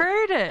 have you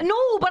heard it?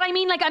 No, but I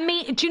mean, like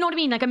do you know what I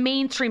mean? Like a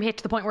mainstream hit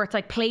to the point where it's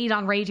like played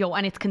on radio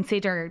and it's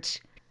considered.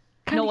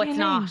 Candy No, Cane it's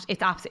Lane.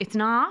 not. It's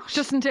not.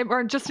 Justin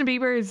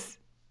Bieber's.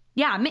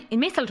 Yeah,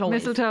 Mistletoe.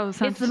 Mistletoe. It's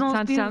the most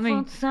Santa Tell Me.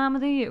 beautiful time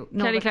of the year.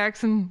 No, Kelly but-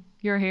 Clarkson,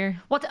 You're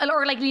Here. Or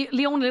like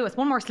Leona Lewis,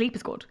 One More Sleep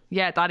is good.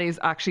 Yeah,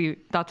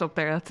 that's up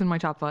there. That's in my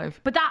top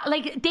 5. But that,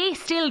 like, they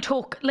still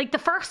took, like, the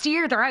first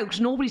year they're out,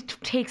 nobody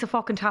takes a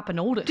fucking tap of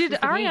notice. Did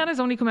Ariana's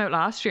only come out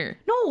last year?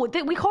 No,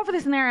 we covered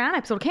this in the Ariana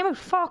episode. It came out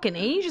fucking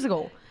ages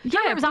ago.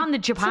 Yeah, it was on the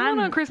Japan. Someone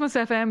on Christmas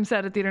FM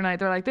said it the other night.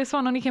 They're like, this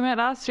one only came out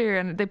last year,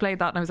 and they played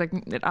that, and I was like,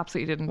 it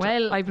absolutely didn't.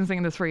 Well, I've been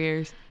singing this for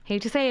years.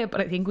 Hate to say it, but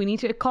I think we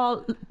need to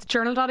call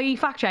Journal.ie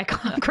fact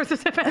check on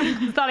Christmas FM,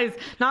 because that is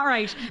not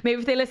right. Maybe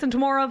if they listen to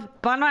more of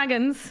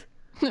Bandwagons.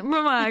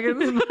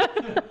 Bandwagons.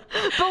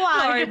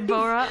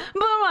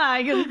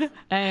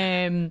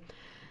 Bandwagons.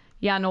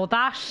 Yeah, no,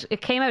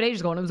 it came out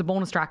ages ago and it was a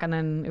bonus track, and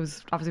then it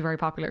was obviously very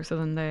popular. So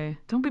then they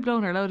don't be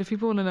blowing her loud. If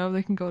people want to know,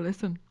 they can go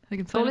listen. They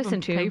can go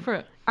listen to pay for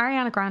it.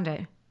 Ariana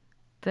Grande,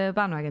 the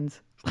Bandwagons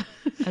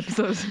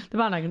episode. The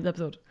Bandwagons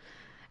episode.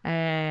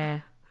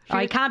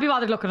 I can't be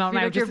bothered looking on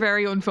now. Like you're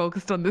very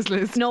unfocused on this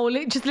list. No,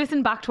 just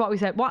listen back to what we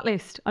said. What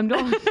list? I'm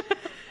done.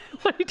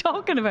 What are you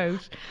talking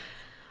about?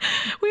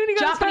 We only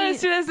got Japanese,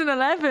 as far as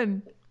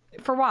 2011.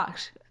 For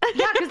what?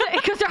 Yeah,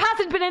 because there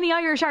hasn't been any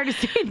Irish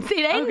artists since.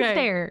 It ends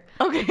there.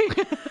 Okay.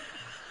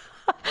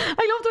 I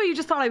love the way you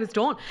just thought I was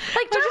done. Like,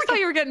 I just thought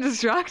you were getting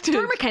distracted.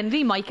 Dermot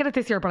Kennedy might get it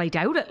this year, but I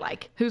doubt it.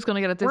 Like, Who's going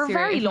to get it this We're year?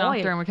 very if not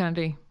loyal. Dermot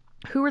Kennedy.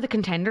 who are the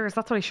contenders?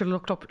 That's what I should have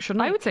looked up.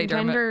 Shouldn't I? I would say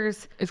contenders.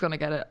 Dermot is going to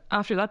get it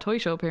after that toy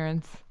show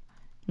appearance.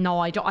 No,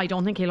 I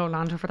don't think he'll hold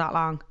on to it for that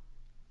long.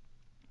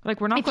 Like,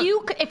 we're not. If you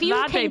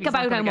Lad think Baby's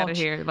about not how gonna get much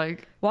it here,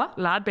 like what?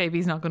 Lad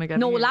Baby's not going to get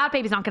No, it. here. Lad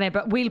Baby's not going to.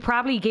 But we'll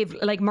probably give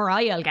like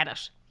Mariah will get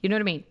it. You know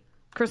what I mean?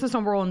 Christmas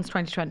number one's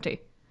 2020.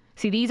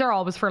 See, these are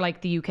always for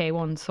like the UK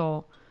ones.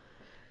 So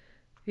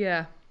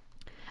Yeah.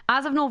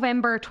 as of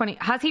November 20,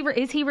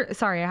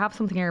 sorry, I have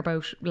something here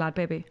about Lad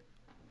Baby.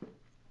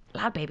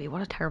 Lad Baby,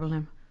 what a terrible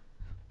name.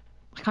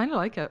 I kind of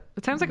like it.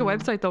 It sounds like a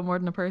website though, more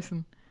than a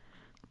person.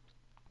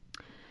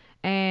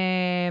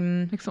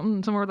 Like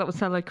somewhere that would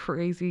sell like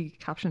crazy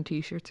caption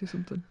T-shirts or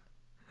something.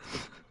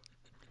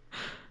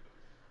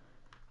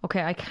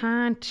 Okay, I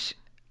can't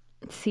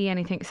see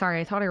anything. Sorry,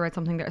 I thought I read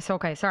something there. So,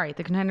 okay, sorry.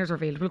 The contenders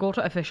revealed. We'll go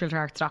to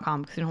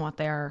officialcharts.com because you know what,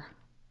 they are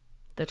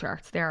the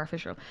charts. They are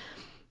official.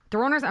 The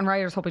runners and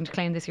riders hoping to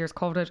claim this year's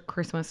coveted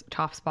Christmas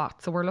top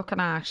spot. So we're looking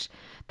at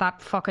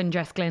that fucking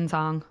Jess Glynn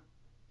song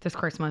this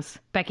Christmas.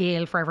 Becky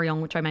Hill, Forever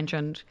Young, which I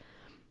mentioned.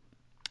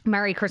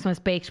 Merry Christmas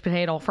Baked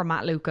Potato from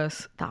Matt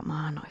Lucas. That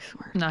man, I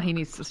swear. No, he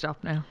needs to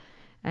stop now.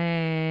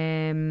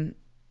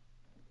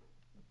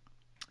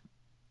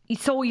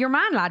 So your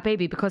man, Lad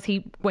Baby, because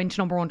he went to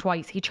number one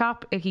twice, he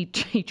topped the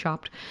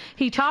chart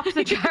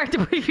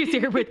the previous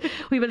year with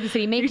We Will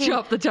See, You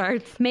chopped the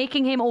charts.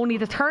 making him only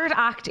the third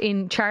act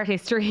in chart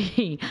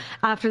history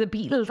after the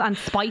Beatles and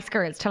Spice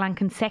Girls to land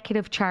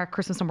consecutive chart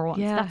Christmas number ones.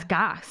 Yeah. That's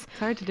gas. It's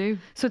hard to do.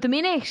 So at the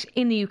minute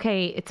in the UK,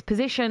 it's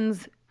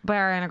Positions by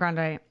Ariana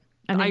Grande.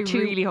 And then I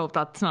really hope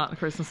that's not a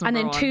Christmas number and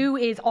then one. 2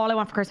 is All I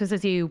Want for Christmas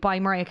Is You by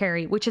Mariah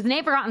Carey, which has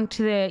never gotten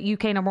to the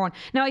UK number one.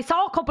 Now, I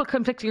saw a couple of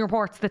conflicting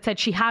reports that said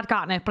she had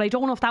gotten it, but I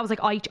don't know if that was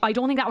like, I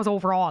don't think that was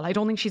overall. I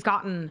don't think she's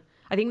gotten,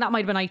 I think that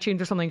might have been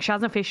iTunes or something. She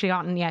hasn't officially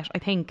gotten yet, I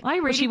think. I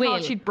But really she thought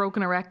will. she'd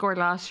broken a record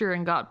last year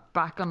and got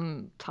back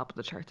on top of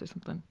the charts or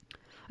something.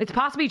 It's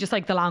possibly just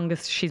like the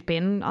longest she's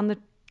been on the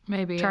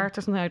Maybe charts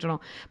or something, I don't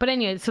know. But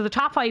anyway, so the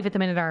top 5 at the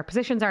minute are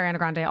Positions, Ariana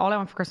Grande, All I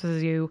Want for Christmas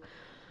Is You,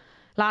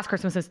 Last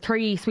Christmas is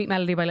 3, Sweet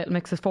Melody by Little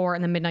Mix is 4,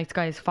 and then Midnight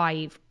Sky is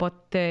 5. But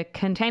the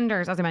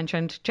contenders, as I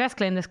mentioned, Jess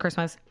Glynn this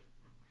Christmas,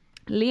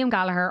 Liam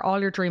Gallagher,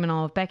 All You're Dreaming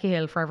Of, Becky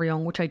Hill, Forever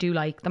Young, which I do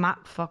like. The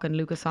Matt fucking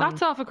Lucas song.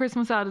 That's off a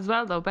Christmas ad as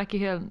well, though. Becky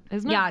Hill,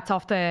 isn't it? Yeah, it's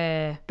off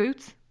the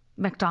Boots.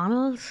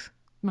 McDonald's.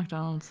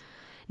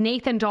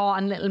 Nathan Daw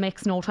and Little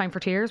Mix, No Time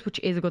for Tears, which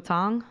is a good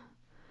song.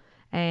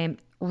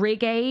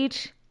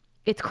 Rigade,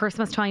 It's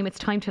Christmas Time, It's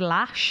Time to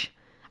Lash.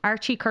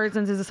 Archie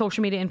Curzons is a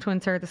social media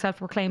influencer, the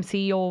self-proclaimed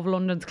CEO of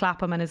London's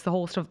Clapham, and is the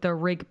host of the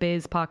Rig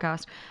Biz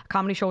podcast, a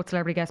comedy show with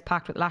celebrity guests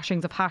packed with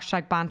lashings of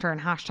hashtag banter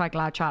and hashtag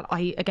lad chat.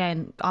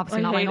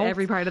 Obviously not my hate notes.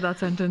 every part of that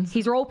sentence.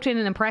 He's roped in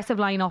an impressive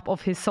lineup of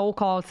his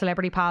so-called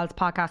celebrity pals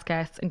podcast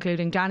guests,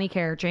 including Danny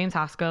Kerr, James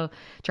Haskell,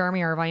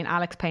 Jeremy Irvine,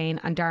 Alex Payne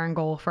and Darren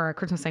Goh for a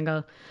Christmas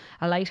single,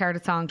 a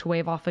light-hearted song to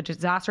wave off a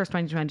disastrous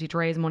 2020 to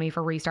raise money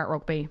for Restart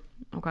Rugby.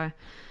 Okay.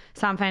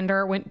 Sam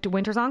Fender,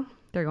 Winter Song.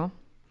 There you go.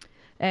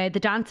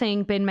 The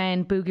Dancing Bin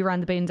Men Boogie Round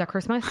the Bins at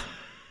Christmas.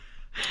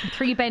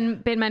 3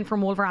 bin men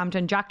from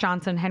Wolverhampton, Jack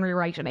Johnson, Henry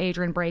Wright and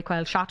Adrian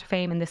Breakwell, shot to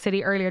fame in the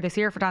city earlier this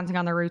year for dancing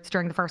on their roots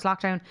during the first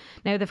lockdown.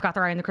 Now they've got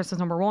their eye on the Christmas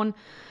number one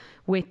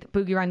with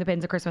Boogie Round the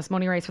Bins at Christmas.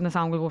 Money raised from the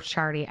song will go to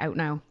charity, out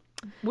now.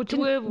 Which should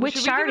charity? we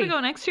Should we give it a go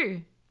next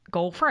year?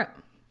 Go for it.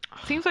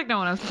 Seems like no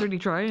one else is really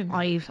trying.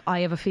 I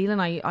have a feeling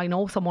I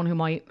know someone who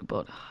might,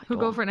 but Who'll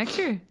go for it next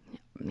year?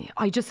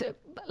 I just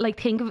like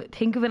think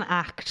of an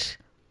act.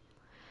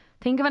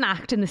 Think of an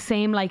act in the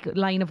same like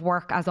line of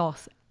work as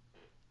us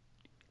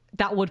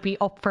that would be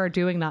up for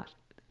doing that.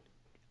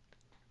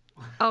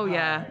 Oh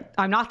yeah,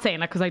 I'm not saying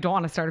that because I don't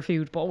want to start a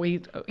feud, but my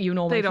They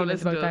don't feelings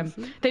listen about to them.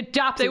 us. They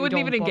absolutely they wouldn't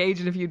even don't, but-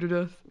 engage in a feud with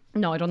us.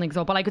 No, I don't think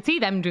so. But I could see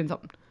them doing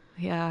something.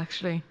 Yeah,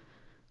 actually.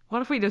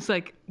 What if we just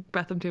like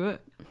bet them to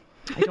it?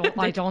 I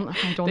don't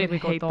think they'd we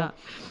could hate though.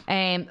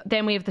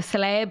 Then we have the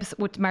celebs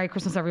with Merry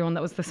Christmas Everyone.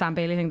 That was the Sam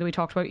Bailey thing that we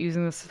talked about,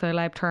 using the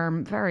celeb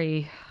term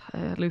very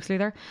loosely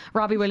there.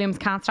 Robbie Williams,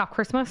 Can't Stop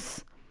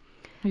Christmas.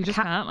 You just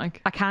can't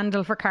like. A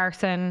Candle for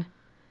Carson.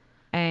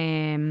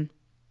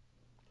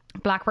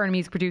 Blackburn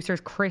music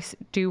producers Chris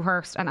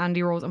Dewhurst and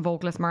Andy Rose and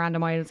vocalist Miranda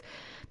Miles.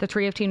 The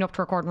 3 have teamed up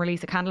to record and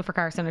release A Candle for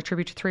Carson, a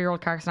tribute to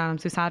 3-year-old Carson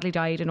Adams, who sadly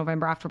died in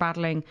November after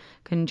battling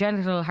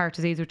congenital heart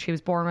disease, which she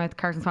was born with.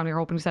 Carson's family are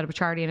hoping to set up a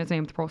charity in his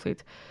name with the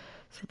proceeds.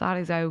 So that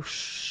is out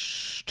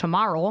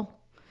tomorrow.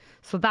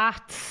 So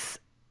that's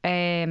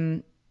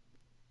the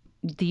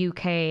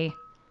UK.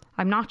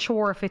 I'm not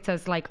sure if it's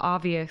as like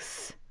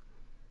obvious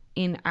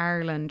in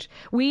Ireland.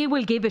 We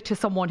will give it to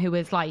someone who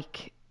is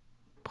like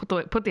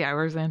Put the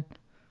hours in.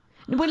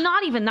 Well,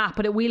 not even that,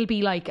 but it will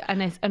be like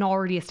an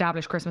already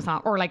established Christmas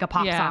song or like a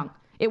pop song.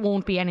 It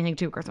won't be anything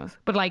to Christmas.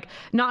 But like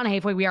Not in a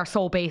Halfway, we are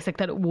so basic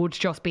that it would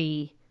just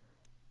be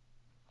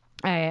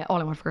All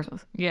I Want for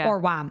Christmas. Yeah. Or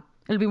Wham.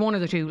 It'll be one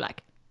of the two.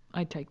 Like,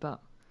 I'd take that.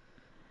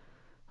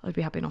 I'd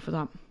be happy enough with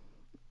that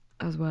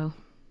as well.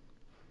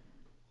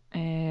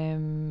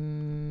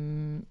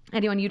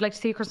 Anyone you'd like to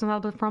see a Christmas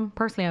album from?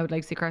 Personally, I would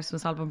like to see a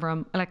Christmas album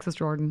from Alexis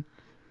Jordan.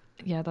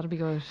 Yeah, that'll be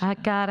good. I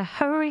gotta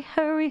hurry,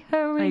 hurry,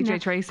 hurry. AJ now.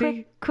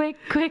 Tracy? Quick,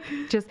 quick,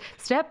 quick. Just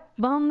step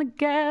on the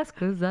gas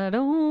because I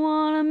don't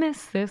want to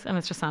miss this. And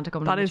it's just Santa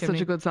coming That down the is chimney.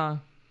 such a good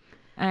song.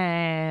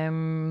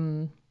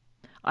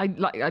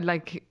 I'd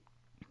like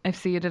if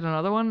Sia did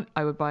another one,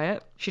 I would buy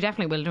it. She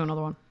definitely will do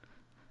another one.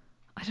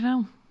 I don't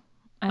know.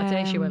 I'd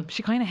say she will.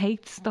 She kind of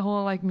hates the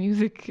whole like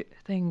music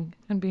thing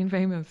and being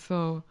famous,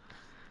 so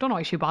Don't know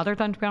why she bothered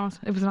then, to be honest.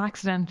 it was an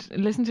accident.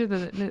 Listen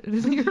to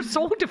You're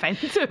so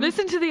defensive.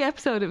 listen to the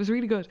episode. It was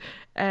really good.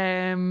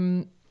 I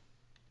don't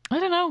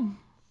know.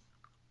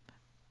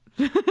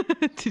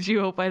 Did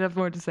you hope I'd have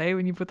more to say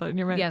when you put that in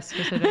your mouth? Yes,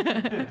 yes I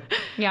did.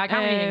 Yeah, I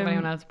can't really think of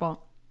anyone else, but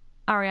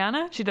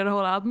Ariana, she did a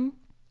whole album.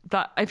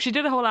 That if she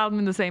did a whole album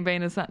in the same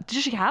vein as that,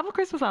 did she have a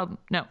Christmas album?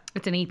 No.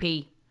 it's an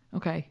EP.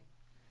 Okay.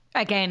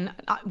 Again,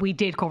 we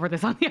did cover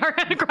this on the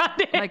Ariana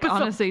Grande Like episode.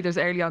 honestly, there's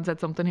early onset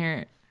something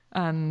here,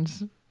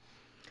 and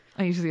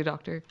I need to see a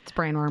doctor. It's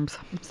brainworms.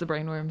 It's the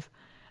brainworms.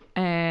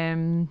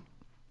 I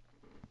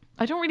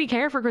don't really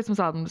care for Christmas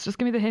albums. Just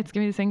give me the hits.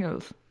 Give me the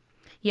singles.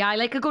 Yeah, I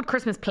like a good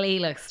Christmas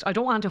playlist. I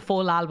don't want a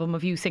full album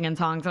of you singing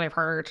songs that I've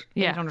heard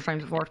 800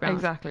 times before, to be honest.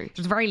 Exactly.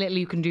 There's very little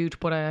you can do to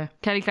put a...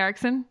 Kelly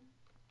Clarkson,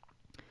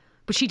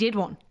 But she did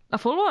one. a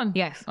full one.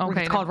 Yes. Okay.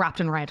 It's called Wrapped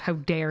in Red. How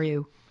dare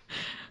you?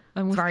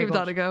 I must very give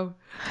that good. a go.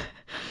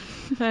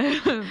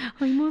 I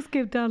must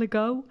give that a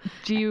go.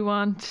 Do you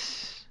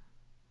want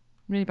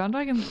mini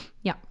bandwagons?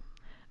 Yeah.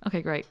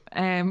 Okay, great.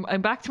 I'm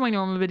back to my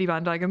normal mini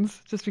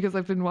bandwagons just because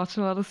I've been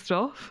watching a lot of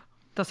stuff.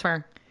 That's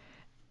fair.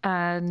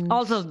 And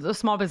Also, the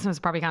small business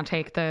probably can't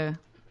take the...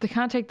 they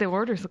can't take the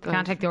orders.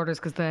 Can't take the orders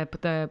because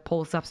the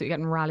poll's absolutely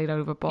getting rallied out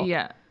of it. But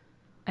Yeah.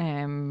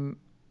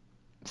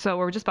 So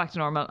we're just back to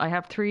normal. I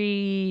have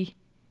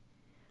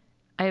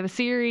a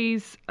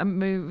series, a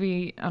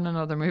movie, and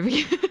another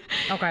movie.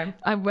 Okay.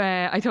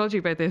 I told you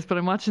about this, but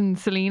I'm watching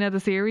Selena, the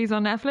series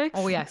on Netflix.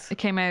 Oh, yes. It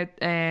came out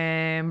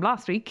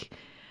last week,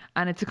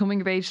 and it's a coming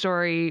of age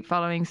story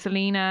following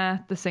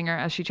Selena, the singer,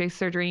 as she chases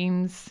her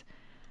dreams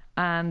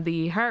and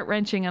the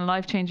heart-wrenching and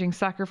life-changing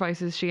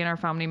sacrifices she and her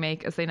family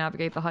make as they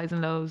navigate the highs and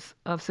lows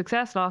of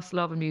success, loss,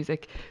 love and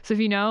music. So if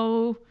you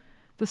know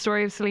the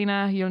story of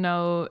Selena, you'll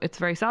know it's a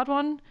very sad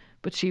one,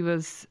 but she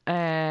was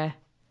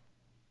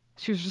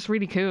just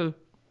really cool.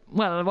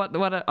 Well,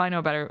 what I know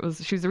about her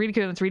was she was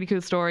it's a really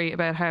cool story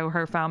about how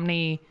her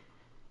family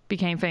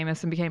became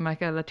famous and became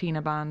like a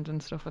Latina band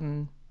and stuff,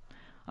 and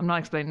I'm not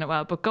explaining it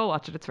well, but go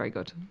watch it, it's very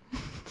good.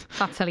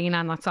 That's Selena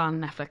and that's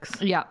on Netflix.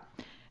 Yeah.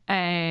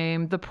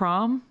 The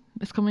Prom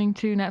is coming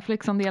to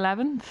Netflix on the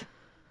 11th.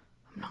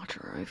 I'm not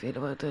sure how I feel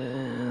about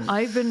this.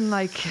 I've been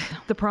like,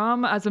 The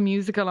Prom as a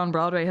musical on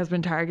Broadway has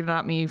been targeted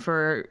at me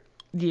for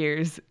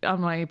years on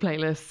my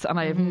playlists, and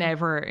I have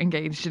never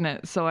engaged in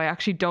it, so I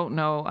actually don't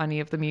know any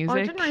of the music. Oh,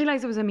 I didn't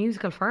realise it was a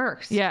musical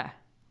first. Yeah.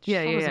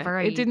 Yeah, It was a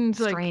very It didn't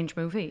like strange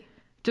movie.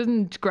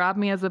 didn't grab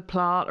me as a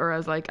plot or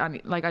as like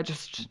any, like I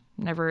just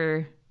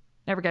never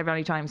gave it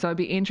any time. So I'd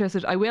be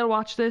interested. I will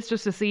watch this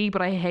just to see,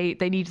 but I hate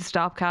they need to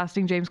stop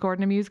casting James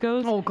Corden in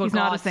musicals. Oh, good He's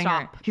not God, a singer.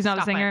 stop. He's not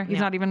a Stop singer. it, He's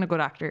yeah. not even a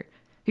good actor.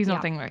 He's Yeah.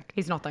 nothing like.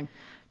 He's nothing.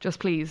 Just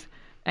please.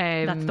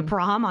 That's The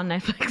Prom on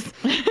Netflix.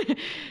 Do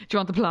you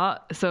want the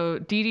plot? So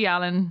Dee Dee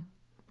Allen,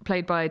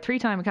 played by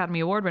 3-time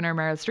Academy Award winner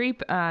Meryl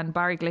Streep, and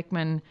Barry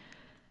Glickman,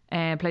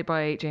 played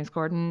by James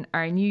Corden,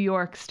 are New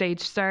York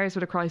stage stars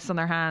with a crisis on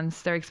their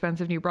hands. Their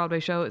expensive new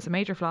Broadway show is a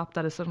major flop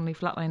that has suddenly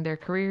flatlined their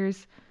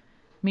careers.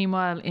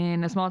 Meanwhile,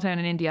 in a small town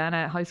in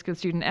Indiana, high school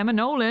student Emma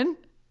Nolan,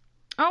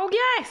 Oh,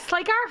 yes,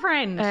 like our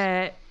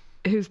friend.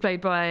 who's played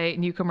by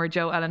newcomer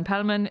Joe Ellen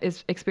Pellman,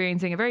 is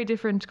experiencing a very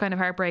different kind of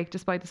heartbreak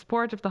despite the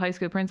support of the high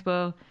school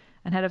principal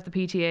and head of the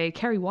PTA.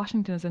 Kerry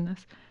Washington is in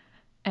this.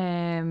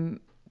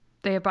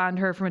 They have banned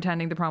her from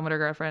attending the prom with her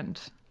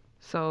girlfriend.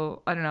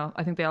 So, I don't know.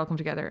 I think they all come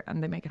together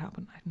and they make it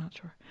happen. I'm not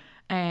sure.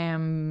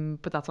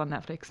 But that's on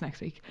Netflix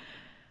next week.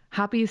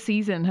 Happiest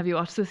Season. Have you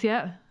watched this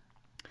yet?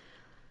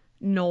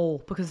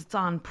 No, because it's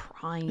on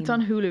Prime. It's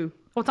on Hulu.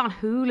 Oh, it's on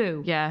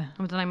Hulu. Yeah.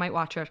 And then I might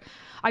watch it.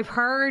 I've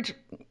heard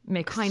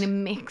Mixed. kind of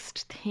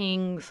mixed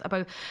things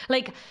about,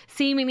 like,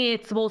 seemingly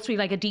it's supposed to be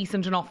like a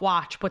decent enough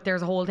watch, but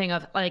there's a whole thing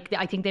of, like,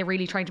 I think they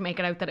really tried to make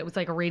it out that it was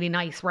like a really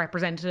nice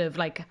representative,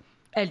 like,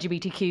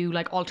 LGBTQ,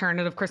 like,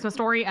 alternative Christmas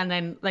story, and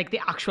then, like, the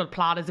actual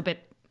plot is a bit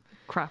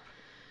Crap.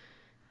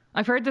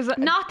 I've heard there's a...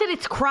 not that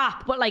it's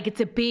crap, but like it's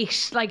a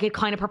bit like it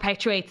kind of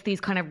perpetuates these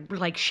kind of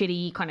like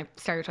shitty kind of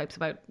stereotypes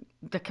about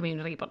the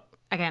community. But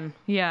again,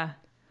 Yeah.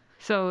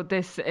 So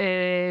this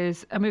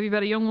is a movie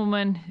about a young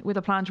woman with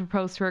a plan to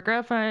propose to her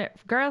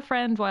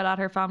girlfriend while at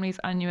her family's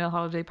annual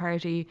holiday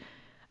party,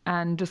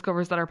 and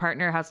discovers that her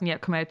partner hasn't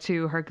yet come out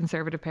to her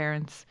conservative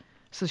parents.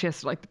 So she has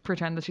to like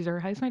pretend that she's her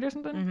housemate or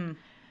something.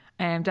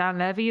 Dan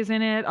Levy is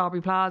in it.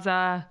 Aubrey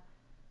Plaza.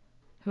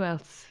 Who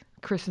else?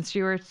 Kristen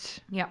Stewart.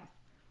 yeah,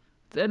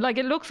 Like,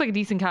 it looks like a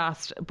decent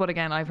cast, but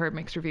again, I've heard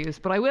mixed reviews.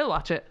 But I will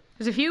watch it.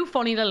 there's a few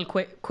funny little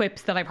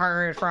quips that I've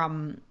heard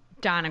from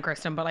Dan and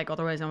Kristen, but like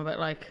otherwise I'm a bit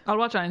like I'll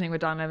watch anything with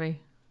Dan Levy.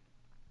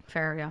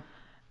 fair, yeah.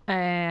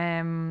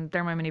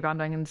 They're my mini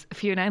bandwagons. A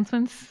few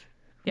announcements.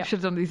 Yeah. Should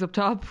have done these up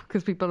top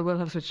because people will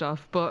have switched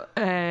off. But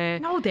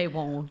No, they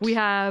won't. we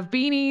have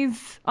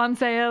beanies on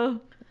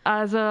sale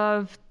as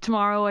of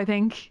tomorrow, I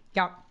think.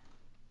 Yeah.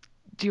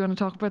 Do you want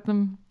to talk about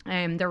them?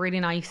 They're really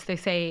nice. They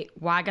say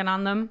wagon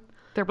on them.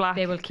 They're black.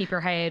 They will keep your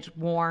head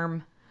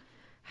warm.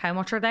 How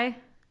much are they?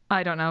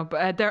 I don't know,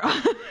 but they're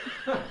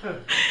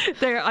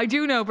I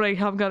do know, but I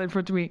haven't got it in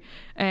front of me.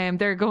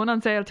 They're going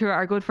on sale through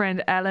our good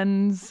friend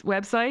Ellen's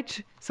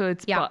website. So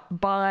it's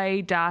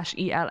buy-eln.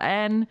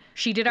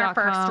 She did our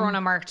first run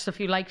of merch. So if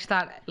you liked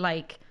that,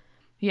 like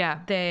Yeah.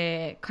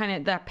 the kind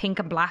of that pink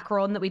and black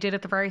run that we did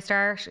at the very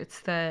start,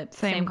 it's the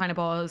same kind of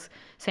buzz,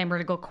 same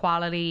really good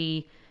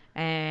quality.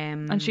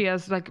 And she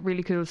has like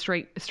really cool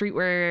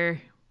streetwear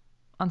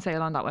on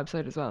sale on that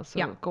website as well.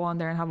 So go on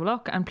there and have a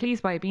look. And please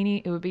buy a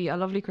beanie. It would be a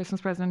lovely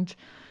Christmas present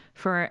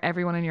for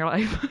everyone in your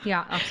life.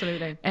 Yeah,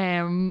 absolutely.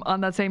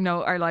 On that same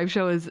note, our live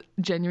show is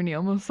genuinely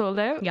almost sold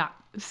out. Yeah.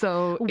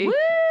 So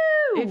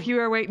if you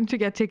are waiting to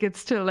get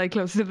tickets till like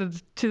close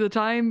to the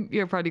time,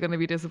 you're probably going to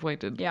be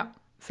disappointed. Yeah.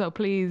 So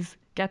please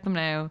get them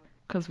now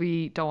because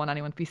we don't want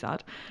anyone to be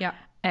sad. Yeah.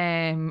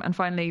 And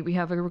finally, we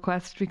have a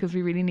request because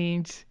we really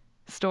need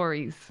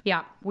stories.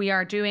 Yeah, we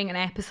are doing an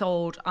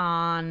episode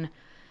on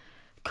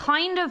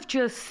kind of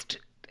just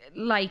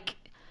like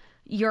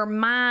your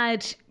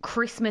mad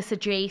Christmas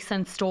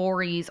adjacent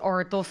stories,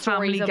 or those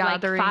stories Family of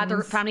gatherings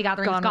like family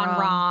gatherings gone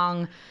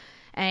wrong.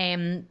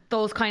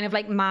 Those kind of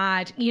like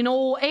mad, you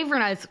know,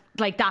 everyone has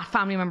like that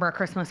family member at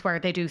Christmas where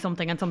they do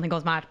something and something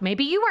goes mad.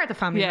 Maybe you are the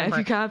family member. Yeah, if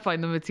you can't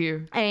find them, it's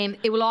you.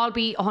 It will all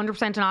be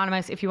 100%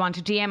 anonymous. If you want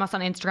to DM us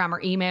on Instagram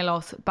or email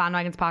us,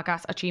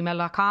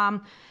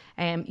 bandwagonspodcast@gmail.com.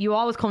 You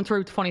always come through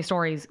with funny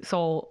stories,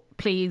 so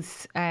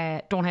please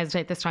don't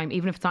hesitate this time,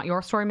 even if it's not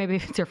your story, maybe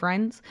if it's your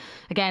friends.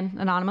 Again,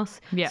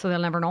 anonymous, so they'll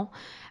never know.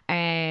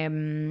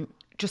 We're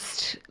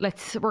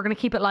going to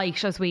keep it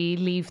light as we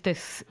leave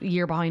this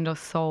year behind us,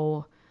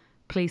 so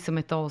please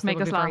submit those.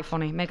 Make us be laugh. very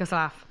funny. Make us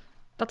laugh.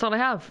 That's all I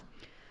have.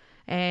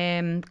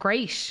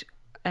 Great.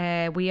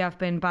 We have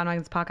been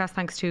Bandwagons Podcast,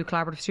 thanks to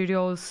Collaborative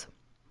Studios.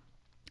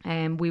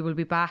 We will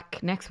be back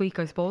next week,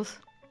 I suppose.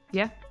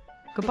 Yeah.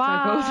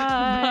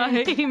 Goodbye.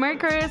 Bye. Merry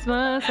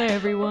Christmas,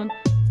 everyone.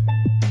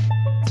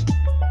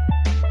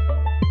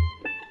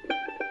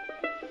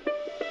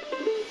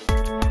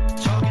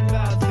 Talking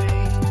about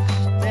things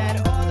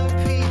that other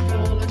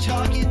people are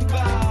talking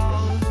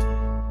about.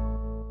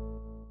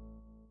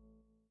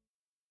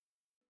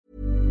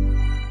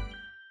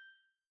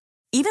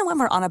 Even when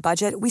we're on a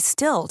budget, we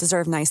still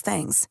deserve nice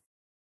things.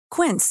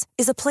 Quince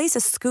is a place to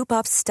scoop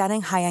up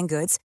stunning high-end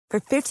goods for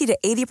 50 to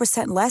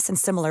 80% less than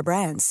similar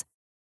brands.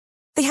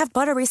 They have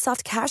buttery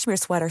soft cashmere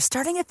sweaters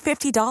starting at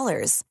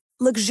 $50,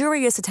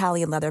 luxurious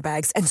Italian leather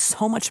bags, and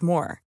so much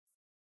more.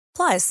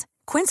 Plus,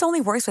 Quince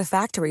only works with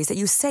factories that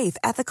use safe,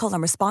 ethical,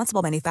 and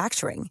responsible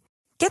manufacturing.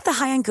 Get the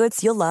high-end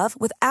goods you'll love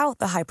without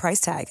the high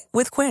price tag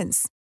with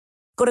Quince.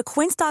 Go to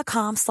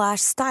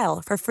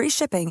quince.com/style for free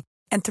shipping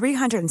and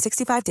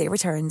 365-day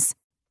returns.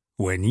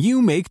 When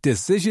you make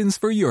decisions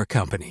for your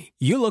company,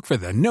 you look for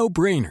the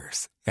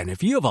no-brainers. And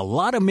if you have a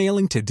lot of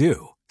mailing to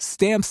do,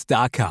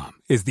 Stamps.com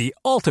is the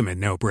ultimate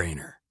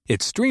no-brainer. It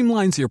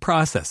streamlines your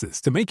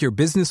processes to make your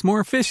business more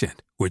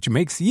efficient, which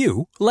makes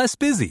you less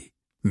busy.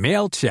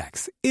 Mail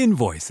checks,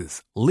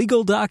 invoices,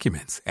 legal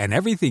documents, and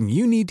everything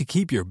you need to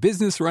keep your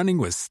business running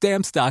with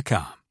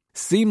Stamps.com.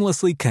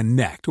 Seamlessly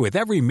connect with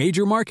every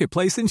major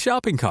marketplace and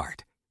shopping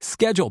cart.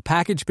 Schedule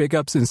package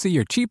pickups and see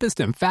your cheapest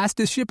and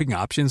fastest shipping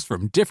options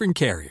from different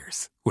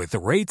carriers, with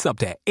rates up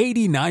to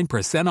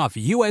 89% off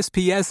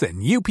USPS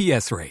and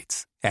UPS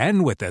rates.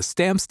 And with the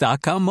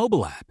Stamps.com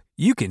mobile app,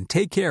 you can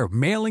take care of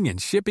mailing and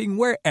shipping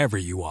wherever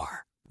you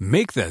are.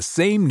 Make the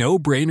same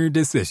no-brainer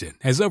decision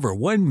as over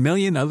 1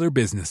 million other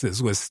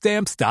businesses with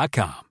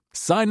Stamps.com.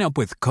 Sign up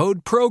with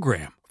code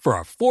PROGRAM for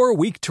a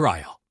 4-week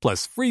trial,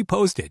 plus free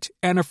postage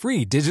and a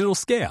free digital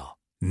scale.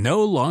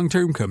 No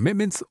long-term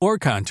commitments or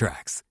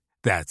contracts.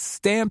 That's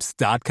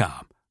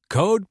Stamps.com.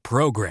 Code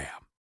PROGRAM.